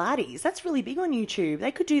 Blogilates. That's really big on YouTube.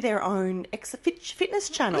 They could do their own fitness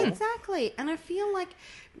channel. Exactly. And I feel like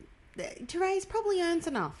Therese probably earns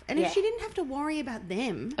enough. And Yeah. if she didn't have to worry about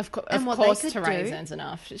them... Of and what course, they could Therese do- earns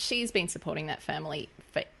enough. She's been supporting that family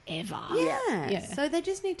forever. Yeah. Yeah. So they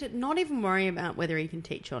just need to not even worry about whether he can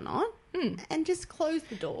teach or not, and just close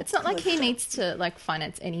the door. It's not like he needs to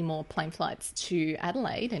finance any more plane flights to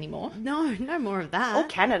Adelaide anymore. no more of that. Or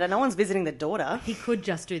Canada. No one's visiting the daughter. He could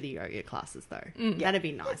just do the yoga classes though. That'd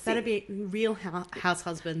be nice. That'd be real house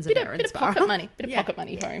husbands Bit of of pocket money. Bit of pocket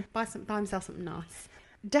money for him. Buy himself something nice.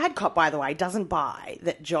 Dad Cop, by the way, doesn't buy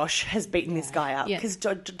that Josh has beaten this guy up Yeah. because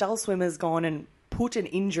Dull Swimmer's gone and put an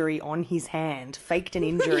injury on his hand, faked an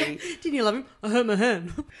injury. Didn't you love him? I hurt my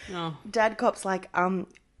hand. Oh. Dad Cop's like,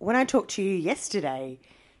 when I talked to you yesterday,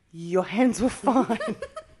 your hands were fine.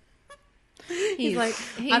 He's like,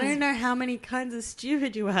 I don't know how many kinds of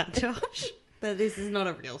stupid you are, Josh, but this is not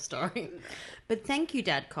a real story. But thank you,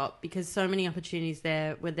 Dad Cop, because so many opportunities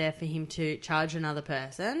were there for him to charge another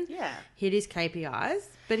person. Yeah. Hit his KPIs,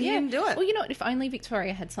 but he didn't do it. Well, you know what? If only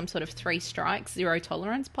Victoria had some sort of 3 strikes, 0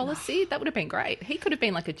 tolerance policy, that would have been great. He could have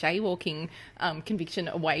been like a jaywalking conviction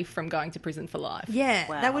away from going to prison for life. Yeah,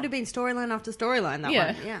 Wow. that would have been storyline after storyline, that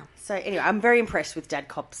Yeah. one. Yeah. So anyway, I'm very impressed with Dad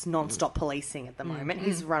Cop's non-stop policing at the moment.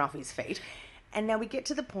 He's run off his feet. And now we get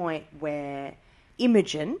to the point where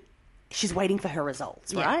Imogen, she's waiting for her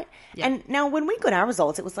results, Yeah. right? Yeah. And now when we got our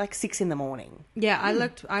results, it was like 6 a.m. Yeah,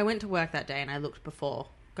 I went to work that day and I looked before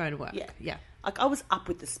going to work. Yeah. Yeah. Like I was up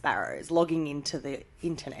with the sparrows, logging into the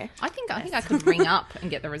internet. I think I could ring up and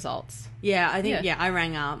get the results. Yeah, I think, Yeah. I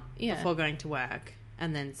rang up Yeah. before going to work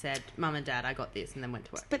and then said, Mum and Dad, I got this, and then went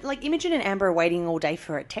to work. But like Imogen and Amber are waiting all day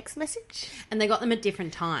for a text message. And they got them at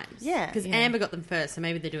different times. Yeah. Because Yeah. Amber got them first, so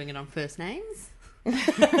maybe they're doing it on first names.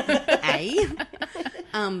 A.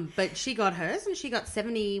 But she got hers and she got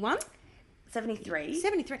 71? 73.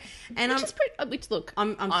 73. And Which is pretty, which look,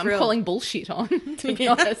 I'm I'm thrilled. calling bullshit on, to be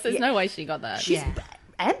honest. There's no way she got that. She's, Yeah.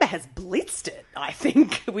 Amber has blitzed it, I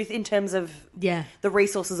think, in terms of Yeah. the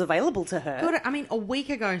resources available to her. God, I mean, a week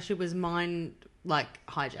ago she was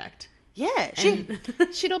hijacked. Yeah,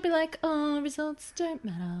 She'd all be like, "Oh, results don't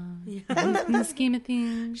matter in the scheme of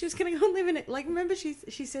things." She's going to go and live in it. Like, remember she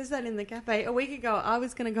says that in the cafe a week ago. I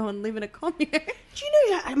was going to go and live in a commune. Do you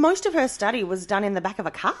know that most of her study was done in the back of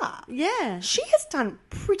a car? Yeah. She has done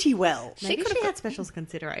pretty well. Maybe she had special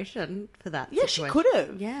consideration for that. Yeah, she situation. could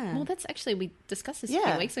have. Yeah. Well, that's actually, we discussed this a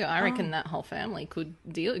Yeah. few weeks ago. I reckon that whole family could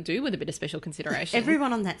do with a bit of special consideration.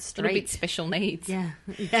 Everyone on that a little bit street. special needs. Yeah.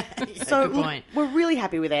 Yeah. So good point. we're really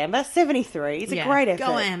happy with Amber. 73. It's a great effort.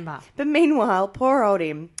 Go, Amber. But meanwhile, poor old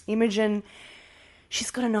Imogen, she's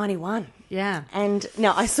got a 91. Yeah. And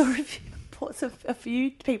now I saw a few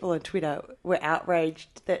people on Twitter were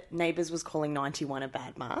outraged that Neighbours was calling 91 a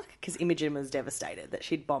bad mark because Imogen was devastated that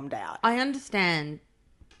she'd bombed out. I understand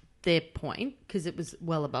their point because it was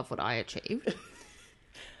well above what I achieved.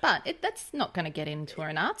 But that's not going to get into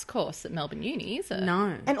an arts course at Melbourne Uni, is it?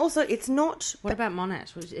 No. And also, it's not... What about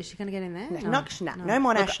Monash? Is she going to get in there? No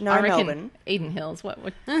Monash, no I reckon Melbourne. Eden Hills. What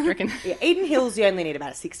do you reckon? Yeah, Eden Hills, you only need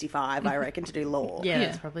about a 65, I reckon, to do law. Yeah, Yeah.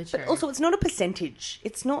 that's probably true. But also, it's not a percentage.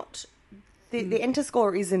 It's not... The enter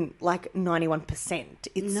score isn't like 91%.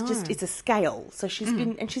 It's No. just, it's a scale. So she's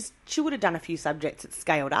been, and she would have done a few subjects that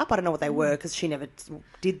scaled up. I don't know what they were because she never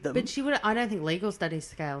did them. But she would. I don't think legal studies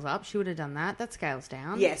scales up. She would have done that. That scales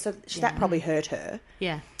down. Yeah, so that probably hurt her.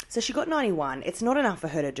 Yeah. So she got 91. It's not enough for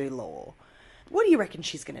her to do law. What do you reckon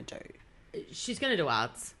she's going to do? She's going to do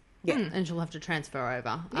arts. Yeah. And she'll have to transfer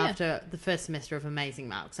over Yeah. after the first semester of amazing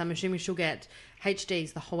marks. I'm assuming she'll get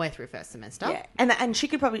HDs the whole way through first semester. Yeah, and she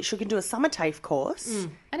can do a summer TAFE course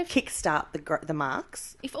And if kickstart the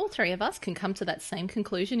marks. if all three of us can come to that same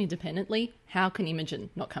conclusion independently, how can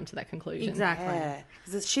Imogen not come to that conclusion? Exactly. Yeah,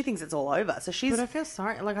 'cause she thinks it's all over. So she's But I feel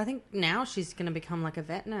sorry. Like, I think now she's going to become like a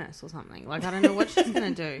vet nurse or something. Like, I don't know what she's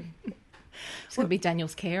going to do. It's going to be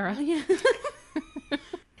Daniel's carer.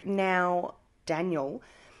 now Daniel.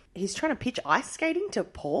 He's trying to pitch ice skating to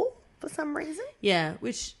Paul for some reason. Yeah,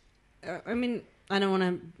 which, I mean, I don't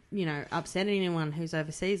want to, upset anyone who's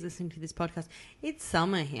overseas listening to this podcast. It's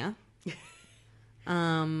summer here.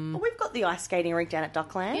 Well, we've got the ice skating rink down at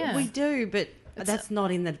Dockland. Yeah. We do, but that's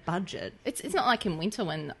not in the budget. It's not like in winter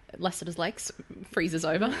when Lassiter's Lakes freezes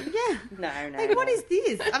over. Yeah. No. Like, what is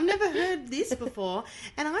this? I've never heard this before.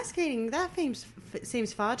 And ice skating, that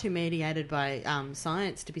seems far too mediated by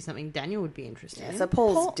science to be something Daniel would be interested in. So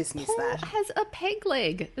Paul's dismissed Paul that. has a peg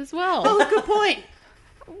leg as well. Oh, good point.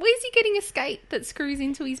 Where's he getting a skate that screws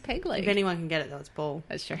into his peg leg? If anyone can get it, though, it's Paul.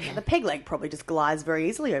 That's true. The peg leg probably just glides very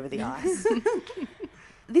easily over the ice.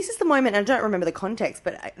 This is the moment, and I don't remember the context,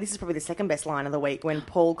 but this is probably the second best line of the week when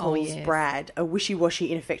Paul calls yes. Brad a wishy-washy,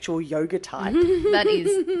 ineffectual yoga type. That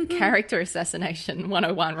is character assassination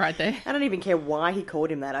 101 right there. I don't even care why he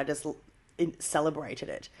called him that. I just celebrated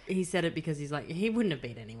it. He said it because he's like, he wouldn't have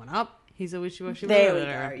beat anyone up. He's a wishy-washy. There we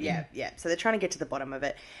go. Yeah. So they're trying to get to the bottom of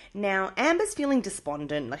it. Now, Amber's feeling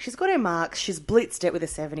despondent. Like, she's got her marks. She's blitzed it with a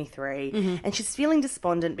 73. And she's feeling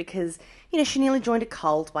despondent because, she nearly joined a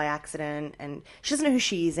cult by accident and she doesn't know who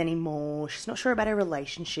she is anymore. She's not sure about her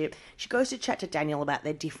relationship. She goes to chat to Daniel about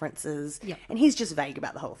their differences. Yep. And he's just vague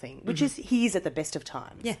about the whole thing, which is he is at the best of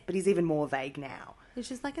times. Yeah. But he's even more vague now. It's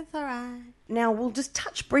just like, it's all right. Now, we'll just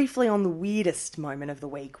touch briefly on the weirdest moment of the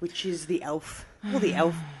week, which is the elf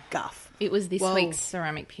guff. It was this Whoa. week's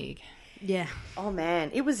ceramic pig. Yeah. Oh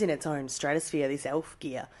man, it was in its own stratosphere, this elf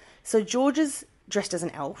gear. So George is dressed as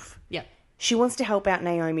an elf. Yep. She wants to help out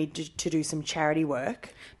Naomi to do some charity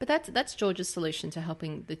work. But that's George's solution to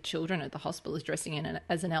helping the children at the hospital is dressing in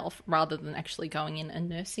as an elf rather than actually going in and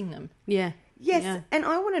nursing them. Yeah. Yes, Yeah. and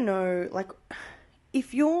I want to know, like,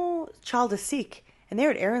 if your child is sick and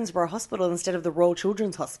they're at Erinsborough Hospital instead of the Royal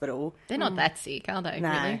Children's Hospital, They're not that sick, are they? no.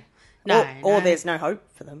 Really? No, or no. there's no hope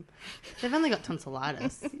for them. They've only got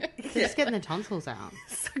tonsillitis. They're just getting their tonsils out.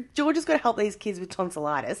 So George has got to help these kids with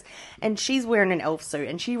tonsillitis, and she's wearing an elf suit,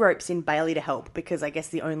 and she ropes in Bailey to help because I guess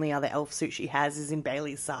the only other elf suit she has is in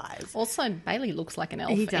Bailey's size. Also, Bailey looks like an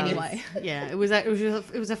elf He does. anyway. Yeah, it was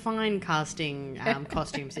a fine casting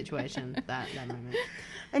costume situation that moment.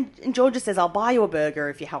 And George just says, "I'll buy you a burger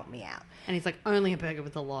if you help me out." And he's like, only a burger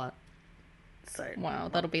with a lot. So Wow,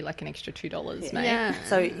 that'll be like an extra $2, mate. Yeah.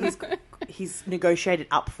 So he's negotiated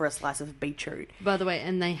up for a slice of beetroot. By the way,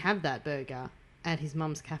 and they have that burger at his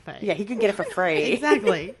mum's cafe. Yeah, he can get it for free.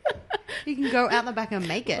 Exactly. You can go out the back and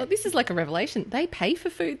make Well, it. this is like a revelation. They pay for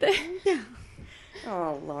food there.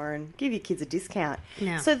 Oh, Lauren, give your kids a discount.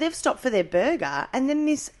 No. So they've stopped for their burger, and then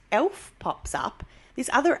this elf pops up. this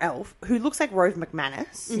other elf who looks like Rove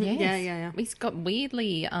McManus. Yes. Yeah. He's got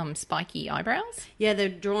weirdly spiky eyebrows. Yeah,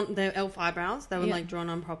 they're elf eyebrows. They were like drawn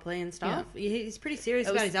on properly and stuff. Yeah. He's pretty serious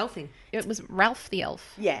about his elfing. It was Ralph the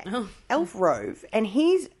elf. Yeah, Oh. Elf Rove, and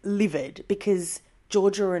he's livid because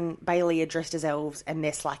Georgia and Bailey are dressed as elves and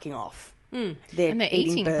they're slacking off. They're, And they're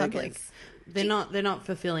eating in burgers. public. They're not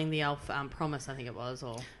fulfilling the elf promise, I think it was,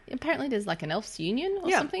 or Apparently there's like an elf's union or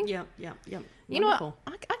yeah, something. Yeah. You know what?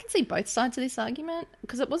 I can see both sides of this argument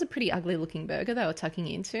because it was a pretty ugly looking burger they were tucking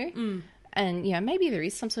into. And, maybe there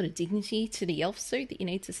is some sort of dignity to the elf suit that you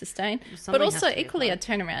need to sustain. But Something also, has to be equally, applied. I'd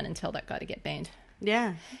turn around and tell that guy to get banned.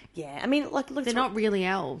 Yeah, Yeah, I mean, look, they're not really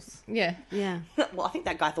elves. Yeah. Yeah, Well, I think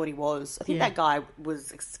that guy thought he was. I think Yeah. that guy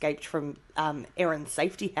was escaped from Erin's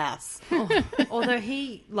safety house. although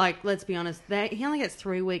he, let's be honest, he only gets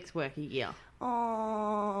 3 weeks work a year.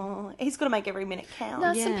 Oh, he's got to make every minute count.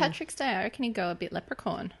 No, Yeah. St. Patrick's Day, I reckon he'd go a bit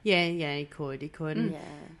leprechaun. Yeah, he could.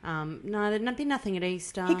 No, there'd be nothing at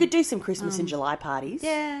Easter. He could do some Christmas in July parties.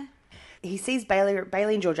 Yeah. He sees Bailey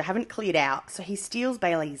and Georgia haven't cleared out, so he steals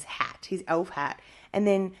Bailey's hat, his elf hat, and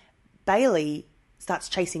then Bailey starts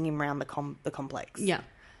chasing him around the complex. Yeah.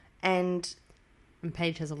 And And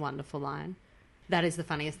Paige has a wonderful line. That is the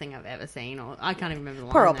funniest thing I've ever seen, or I can't even remember the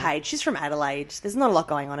line. poor old now. Paige, she's from Adelaide. There's not a lot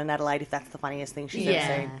going on in Adelaide if that's the funniest thing she's ever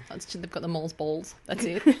Yeah. seen. It's just, they've got the mall's balls. That's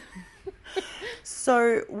it.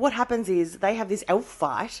 So what happens is they have this elf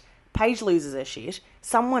fight. Paige loses her shit.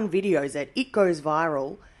 Someone videos it. It goes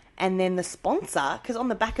viral. And then the sponsor, because on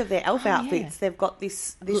the back of their elf outfits, they've got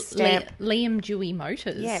this stamp. Liam Dewey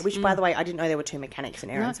Motors. Yeah, which, by the way, I didn't know there were 2 mechanics in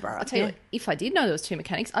No, Erinsborough. I'll tell you, what, if I did know there was 2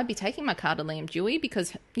 mechanics, I'd be taking my car to Liam Dewey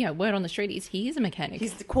because, word on the street is he is a mechanic.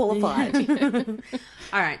 He's qualified.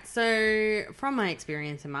 All right, so from my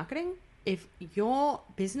experience in marketing, if your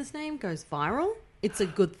business name goes viral, it's a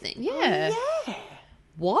good thing. yeah.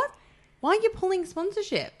 What? Why are you pulling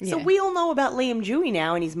sponsorship? So Yeah. we all know about Liam Dewey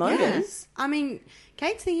now and his motors. I mean,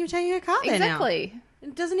 Kate's thinking of taking her car there now. Exactly.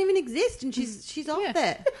 It doesn't even exist, and she's off Yeah.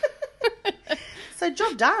 there. So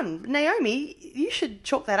job done. Naomi, you should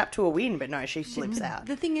chalk that up to a win, but no, she flips out.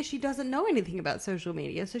 The thing is, she doesn't know anything about social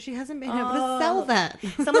media, so she hasn't been able to sell that.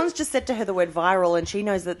 Someone's just said to her the word viral and she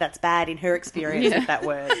knows that that's bad in her experience with that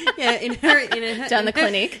word. Yeah, in her Down the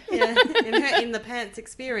clinic. Yeah, in the pants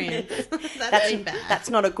experience. That's been bad.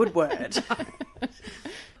 That's not a good word.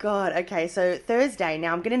 God, okay, so Thursday.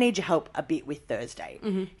 Now, I'm going to need your help a bit with Thursday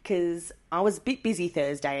because I was a bit busy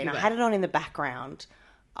Thursday and I had it on in the background.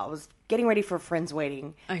 I was getting ready for a friend's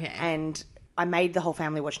wedding. Okay. And I made the whole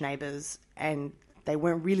family watch Neighbours and they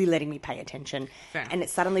weren't really letting me pay attention. Fair. And it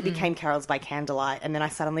suddenly became Carols by Candlelight and then I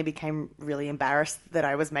suddenly became really embarrassed that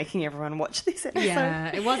I was making everyone watch this episode. Yeah,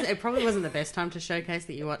 it probably wasn't the best time to showcase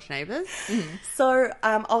that you watch Neighbours. So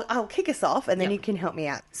I'll kick us off and then Yep. you can help me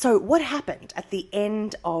out. So what happened at the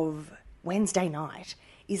end of Wednesday night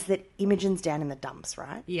is that Imogen's down in the dumps,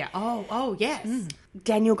 right? Yeah. Oh, yes.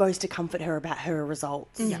 Daniel goes to comfort her about her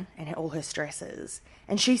results and all her stresses.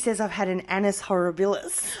 And she says, I've had an annus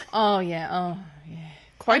horribilis. Oh, yeah. Oh, yeah.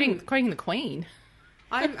 Quoting the Queen.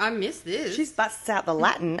 I missed this. She busts out the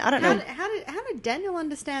Latin. I don't know. How did Daniel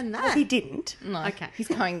understand that? He didn't. No. Okay. He's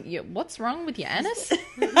going, yeah, what's wrong with your anus?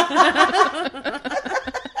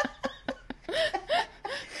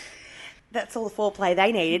 That's all the foreplay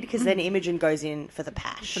they needed because then Imogen goes in for the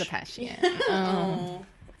pash. For the pash, yeah.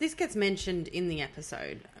 This gets mentioned in the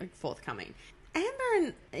episode forthcoming. Amber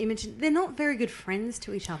and Imogen, they're not very good friends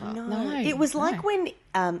to each other. No, It was like no.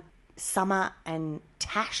 when Summer and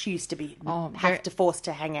Tash used to be very- have to force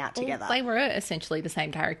to hang out together. They were essentially the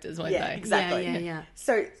same characters, weren't Yeah, they? exactly. Yeah.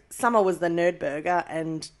 So Summer was the nerd burger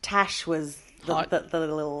and Tash was the Hot. the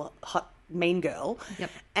little hot mean girl. Yep.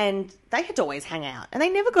 And they had to always hang out and they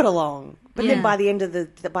never got along. But then Yeah. by the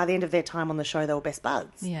end of their time on the show they were best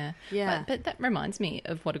buds. Yeah. Yeah. But that reminds me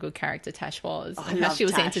of what a good character Tash was. I and how love she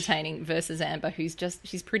was Tash. entertaining versus Amber, who's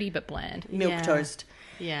she's pretty but bland. Milk Yeah. toast.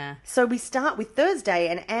 Yeah. So we start with Thursday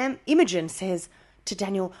and Imogen says to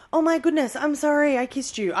Daniel, "Oh my goodness, I'm sorry I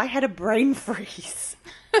kissed you. I had a brain freeze."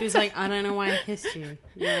 She was like, I don't know why I kissed you.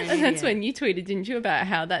 You're an And that's idiot. when you tweeted, didn't you, about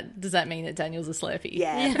how does that mean that Daniel's a Slurpee?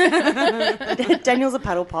 Yeah. Daniel's a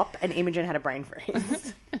paddle pop and Imogen had a brain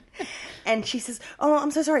freeze. And she says, "Oh,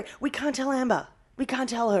 I'm so sorry. We can't tell Amber. We can't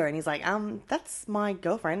tell her." And he's like, that's my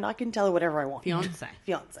girlfriend. I can tell her whatever I want." Fiance.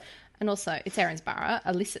 Fiance. And also, it's Erinsborough.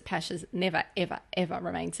 Illicit pashes never, ever, ever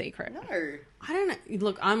remain secret. No. I don't know.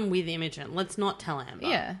 Look, I'm with Imogen. Let's not tell Amber.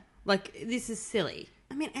 Yeah. Like, this is silly.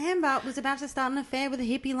 I mean, Amber was about to start an affair with a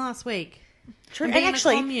hippie last week. True. And And being a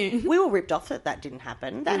actually, commune. we were ripped off that didn't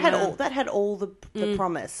happen. That had all the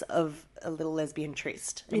promise of a little lesbian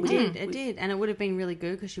tryst. It did, it did. And it would have been really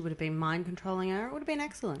good because she would have been mind controlling her. It would have been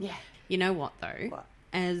excellent. Yeah. You know what, though? What?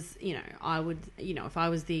 As, I would, if I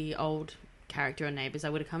was the old character on Neighbours, I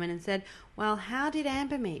would have come in and said, well, how did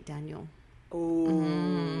Amber meet Daniel?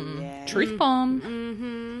 Ooh, yeah. Truth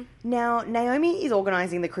bomb. Now, Naomi is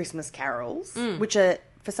organising the Christmas carols, which are,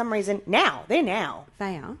 for some reason, they're now.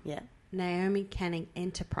 They are. Yeah. Naomi Canning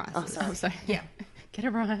Enterprises. Oh, sorry. So yeah, get it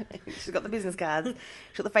right. She's got the business cards.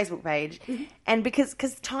 She's got the Facebook page. And because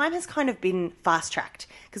time has kind of been fast-tracked,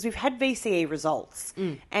 because we've had VCE results,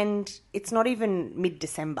 and it's not even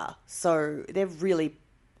mid-December, so they've really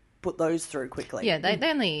put those through quickly. Yeah, they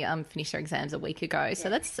only finished their exams a week ago, so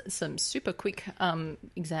that's some super quick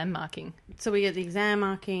exam marking. So we get the exam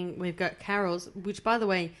marking. We've got carols, which, by the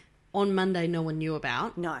way, on Monday no one knew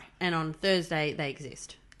about. No. And on Thursday they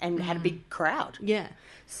exist. And had a big crowd. Yeah.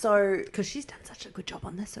 So... Because she's done such a good job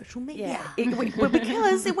on their social media.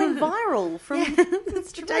 Because it went viral from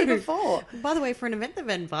That's the day before. By the way, for an event that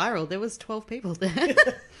went viral, there was 12 people there.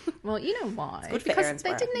 Well, you know why? good for Because Erin's they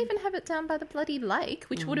Borough. didn't even have it down by the bloody lake,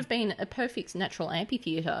 which would have been a perfect natural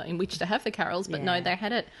amphitheatre in which to have the carols, but no, they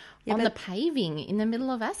had it on the paving in the middle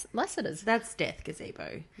of Lassiter's. That's Death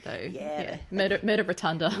Gazebo, though. Yeah. Murder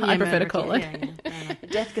Rotunda, I prefer to call it. Yeah.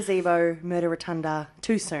 Death Gazebo, Murder Rotunda,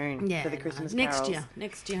 too soon Yeah, for the Christmas next carols.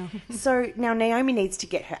 Next year. So now Naomi needs to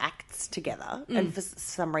get her acts together, and for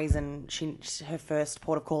some reason, her first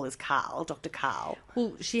port of call is Carl, Dr. Carl.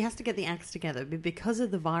 Well, she has to get the acts together, but because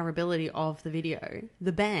of the virability of the video,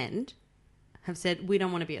 the band have said, we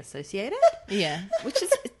don't want to be associated. Yeah, which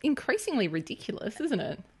is increasingly ridiculous, isn't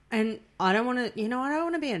it? And I don't want to, I don't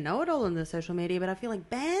want to be a know-it-all in the social media, but I feel like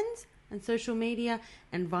bands and social media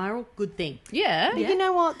and viral, good thing. Yeah. But you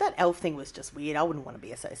know what? That elf thing was just weird. I wouldn't want to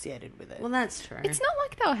be associated with it. Well, that's true. It's not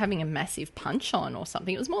like they were having a massive punch on or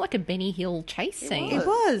something. It was more like a Benny Hill chase scene. It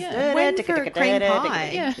was. Yeah. When for a cream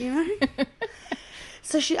pie, Yeah. you know?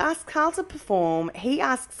 So she asks Carl to perform, he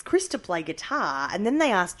asks Chris to play guitar, and then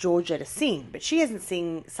they ask Georgia to sing, but she hasn't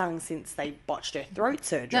sung since they botched her throat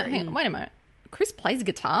surgery. No, hang on, wait a minute. Chris plays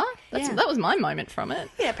guitar? Yeah. That was my moment from it.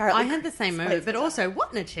 Yeah, apparently. I had the same moment, but also,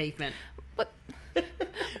 what an achievement. What?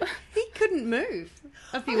 He couldn't move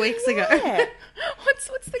a few weeks ago. Yeah. What's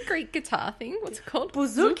the Greek guitar thing? What's it called?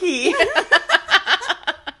 Bouzouki.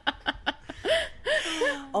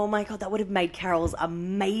 Oh my god, that would have made carols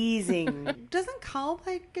amazing. Doesn't Carl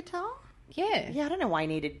play guitar? Yeah. Yeah, I don't know why he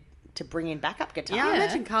needed to bring in backup guitar. Yeah, I Yeah.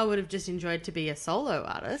 imagine Carl would have just enjoyed to be a solo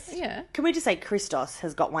artist. Yeah. Can we just say Christos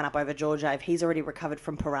has got one up over Georgia if he's already recovered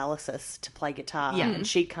from paralysis to play guitar, Yeah. and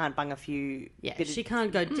she can't bung a few. Yeah, bit of- she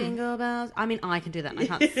can't go jingle bells. I mean, I can do that and I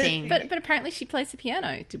can't sing. But apparently she plays the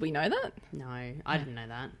piano. Did we know that? No, I didn't know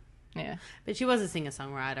that. Yeah. But she was a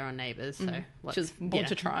singer-songwriter on Neighbours, so... She was born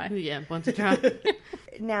to try. Yeah, born to try.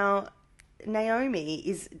 Now, Naomi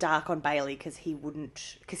is dark on Bailey because he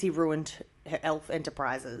ruined her elf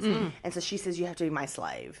enterprises, and so she says, "You have to be my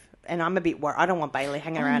slave." And I'm a bit worried. I don't want Bailey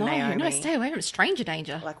hanging around Naomi. No, stay away from stranger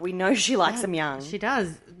danger. Like, we know she likes him young. She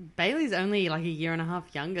does. Bailey's only like a year and a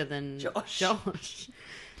half younger than Josh. Josh.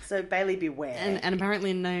 So Bailey, beware. And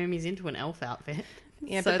apparently Naomi's into an elf outfit.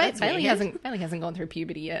 Yeah, So but that's Bailey weird. hasn't gone through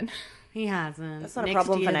puberty yet. He hasn't. That's not a Next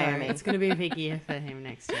problem for year, though, Naomi. It's going to be a big year for him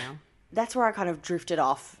next year. That's where I kind of drifted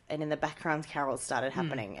off, and in the background, carols started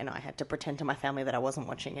happening, and I had to pretend to my family that I wasn't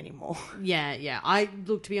watching anymore. Yeah.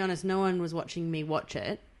 Look, to be honest, no one was watching me watch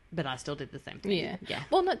it, but I still did the same thing. Yeah.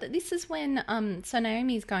 Well, no, this is when so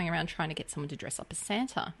Naomi's going around trying to get someone to dress up as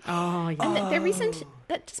Santa. Oh, yeah. And there isn't.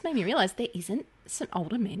 That just made me realise there isn't some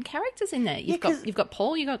older men characters in there. You've 'cause- got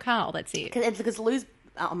Paul, you've got Carl. That's it. Because Lou's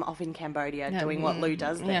off in Cambodia doing what Lou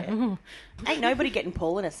does there. Yeah. Ain't nobody getting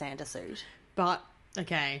Paul in a Santa suit. But,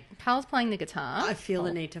 okay, Carl's playing the guitar. I feel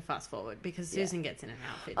the need to fast forward because Susan gets in an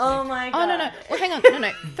outfit too. Oh my god. Oh, no. Well, hang on.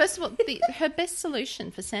 No. First of all, her best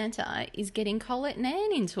solution for Santa is getting Colette and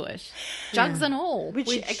Anne into it. Jugs and all. Which,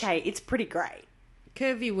 okay, it's pretty great.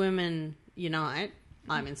 Curvy women unite.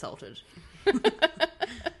 I'm insulted.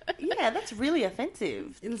 Yeah, that's really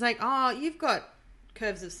offensive. It's like, oh, you've got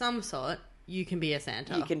curves of some sort. You can be a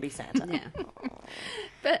Santa. You can be Santa. Yeah.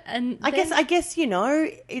 But I guess you know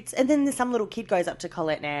it's, and then some little kid goes up to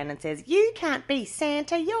Colette and Anne and says, "You can't be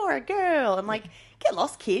Santa. You're a girl." I'm like, get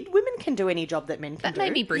lost, kid. Women can do any job that men can that do.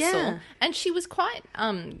 made me bristle. Yeah. And she was quite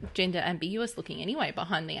gender ambiguous looking anyway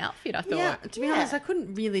behind the outfit, I thought. Yeah, to be honest, I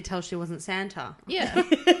couldn't really tell she wasn't Santa. Yeah.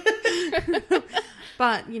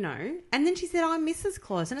 But, and then she said, I'm Mrs.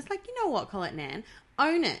 Claus. And it's like, you know what, Colette and Anne?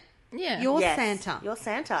 Own it. Yeah. You're Yes, Santa. You're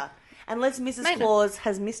Santa. Unless Mrs. Claus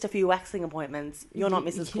has missed a few waxing appointments, you're not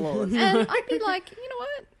Mrs. Claus. And I'd be like, you know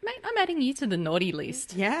what, mate, I'm adding you to the naughty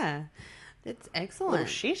list. Yeah. That's excellent. Little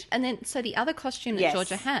shit. And then, so the other costume that Yes.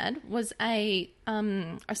 Georgia had was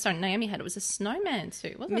Naomi had, it was a snowman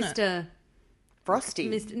suit, wasn't it? Mr. Frosty.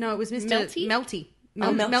 No, it was Mr. Melty? Melty.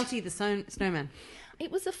 Melty. Melty the snowman.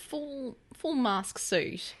 It was a full mask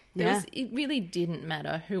suit. Yeah. It really didn't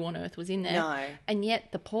matter who on earth was in there. No. And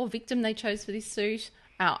yet the poor victim they chose for this suit,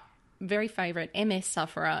 our very favourite MS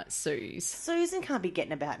sufferer, Suze. Susan can't be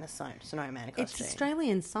getting about in a snowman costume. It's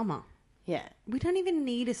Australian summer. Yeah. We don't even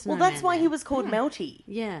need a Well, snowman. that's why there. he was called Melty.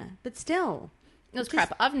 Yeah, but still. It was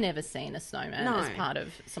crap. I've never seen a snowman No. as part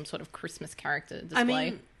of some sort of Christmas character display. I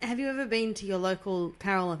mean, have you ever been to your local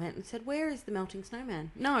carol event and said, "Where is the melting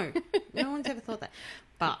snowman?" No, no one's ever thought that.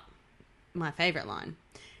 But my favourite line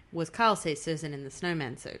was Carl sees Susan in the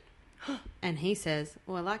snowman suit, and he says,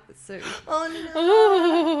 "Oh, I like the suit."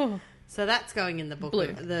 Oh, no. So that's going in the book. blue.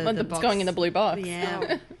 The It's box. going in the blue box.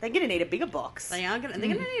 Yeah, They're going to need a bigger box. they are gonna.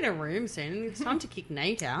 They're gonna need a room soon. It's time to kick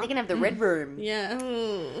Nate out. They can have the red room. Yeah.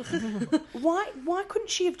 Ugh. Why couldn't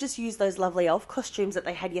she have just used those lovely elf costumes that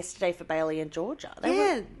they had yesterday for Bailey and Georgia? They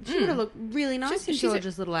Yeah, were, she would have looked really nice in she's-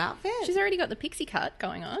 George's little outfit. She's already got the pixie cut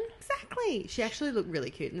going on. Exactly. She actually looked really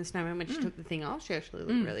cute in the snowman when she took the thing off. She actually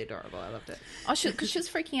looked really adorable. I loved it. Oh, because she was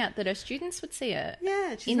freaking out that her students would see her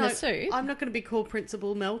Yeah, she's in the like, suit. I'm not going to be called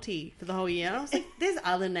Principal Melty for the whole year. I was like, there's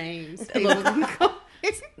other names. People can call.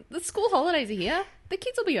 The school holidays are here. The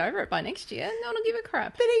kids will be over it by next year. No one will give a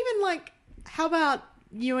crap. But even like, how about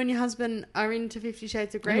you and your husband are into 50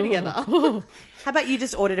 Shades of Grey together? how about you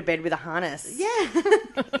just ordered a bed with a harness?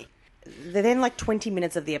 Yeah. Then like 20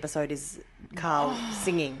 minutes of the episode is Carl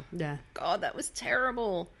singing. Yeah. God, that was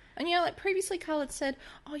terrible. And like previously Carl had said,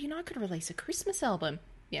 oh, I could release a Christmas album.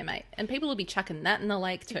 Yeah, mate. And people will be chucking that in the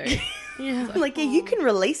lake too. Yeah. Like, yeah, you can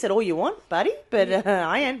release it all you want, buddy, but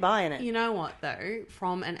I ain't buying it. You know what, though?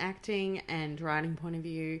 From an acting and writing point of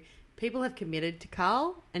view, people have committed to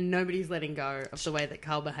Carl and nobody's letting go of the way that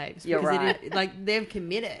Carl behaves. You're because right. Like, they've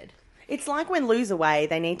committed. It's like when Lou's away,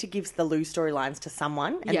 they need to give the Lou storylines to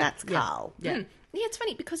someone, and that's Carl. Yeah. Yeah, it's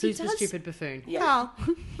funny because Who's he the does. stupid buffoon? Yeah. Carl.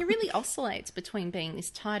 He really oscillates between being this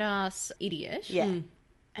tight ass idiot, Yeah.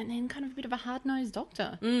 and then kind of a bit of a hard nosed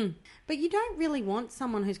doctor. But you don't really want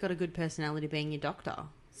someone who's got a good personality being your doctor.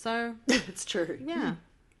 So, It's true. yeah.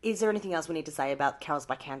 Is there anything else we need to say about Carols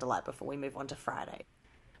by Candlelight before we move on to Friday?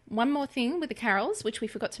 One more thing with the carols, which we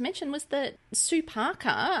forgot to mention, was that Sue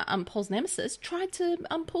Parker, Paul's nemesis, tried to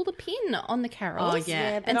pull the pin on the carols. Oh,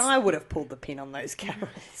 yeah. But I would have pulled the pin on those carols.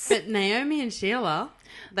 But Naomi and Sheila,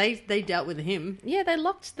 they dealt with him. Yeah, they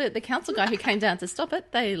locked the council guy who came down to stop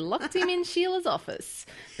it. They locked him in Sheila's office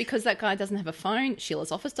because that guy doesn't have a phone.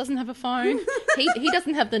 Sheila's office doesn't have a phone. He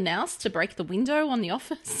doesn't have the nous to break the window on the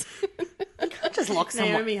office. You can't just lock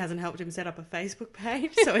someone. Naomi hasn't helped him set up a Facebook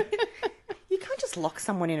page. So You can't just lock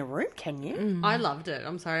someone in a room, can you? I loved it.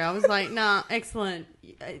 I'm sorry. I was like, nah, excellent.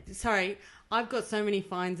 Sorry. I've got so many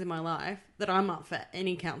fines in my life that I'm up for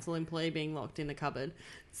any council employee being locked in a cupboard.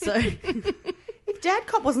 So If Dad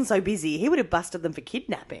Cop wasn't so busy, he would have busted them for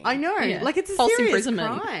kidnapping. I know, Yeah. like it's a False serious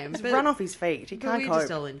imprisonment. crime. Just But, run off his feet. He but can't we cope.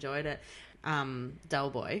 just all enjoyed it. Dull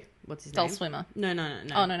boy, what's his Dull name? swimmer. No.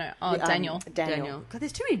 Oh, no. Oh, Daniel. Daniel. God,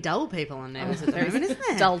 there's too many dull people on there at the moment, isn't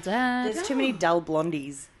there? Dull dad. There's too many dull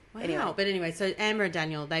blondies. Wow. Anyway. But anyway, so Amber and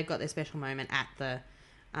Daniel, they've got their special moment at the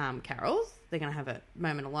carols. They're going to have a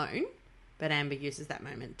moment alone, but Amber uses that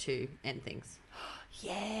moment to end things.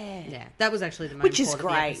 Yeah. Yeah, that was actually the most Which is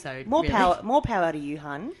important great. episode. More really. power to you,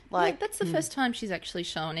 hun. Like, that's the first time she's actually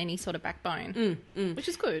shown any sort of backbone, which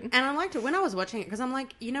is good. And I liked it when I was watching it because I'm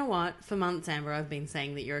like, you know what? For months, Amber, I've been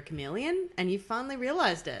saying that you're a chameleon, and you finally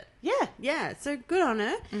realised it. Yeah. Yeah, so good on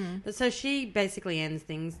her. But so she basically ends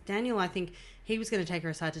things. Daniel, I think he was going to take her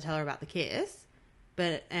aside to tell her about the kiss,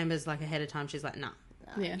 but Amber's like ahead of time. She's like, nah.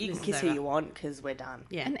 Yeah. You This can is kiss who over. you want because we're done.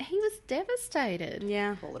 Yeah. And he was devastated.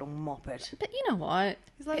 Yeah. Poor little moppet. But you know what?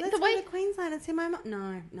 He's like, let's the go way, to Queensland and see my mum.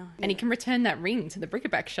 No. and he can return that ring to the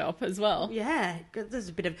bric-a-brac shop as well. Yeah, 'cause there's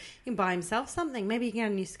a bit of, he can buy himself something. Maybe he can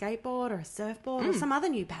get a new skateboard or a surfboard or some other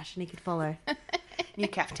new passion he could follow. New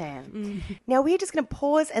caftan. Now, we're just going to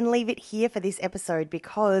pause and leave it here for this episode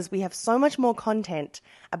because we have so much more content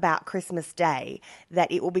about Christmas Day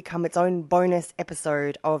that it will become its own bonus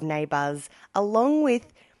episode of Neighbours, along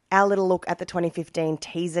with our little look at the 2015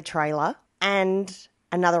 teaser trailer and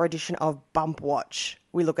another edition of Bump Watch.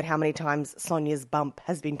 We look at how many times Sonia's bump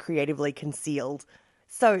has been creatively concealed.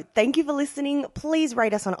 So thank you for listening. Please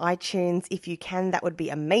rate us on iTunes if you can. That would be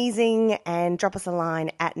amazing. And drop us a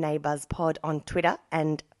line at NeighboursPod on Twitter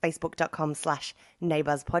and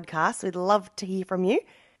Facebook.com/NeighboursPodcast. We'd love to hear from you.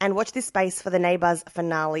 And watch this space for the Neighbours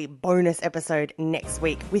finale bonus episode next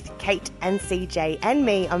week with Kate and CJ and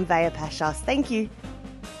me. I'm Vaya Pashas. Thank you.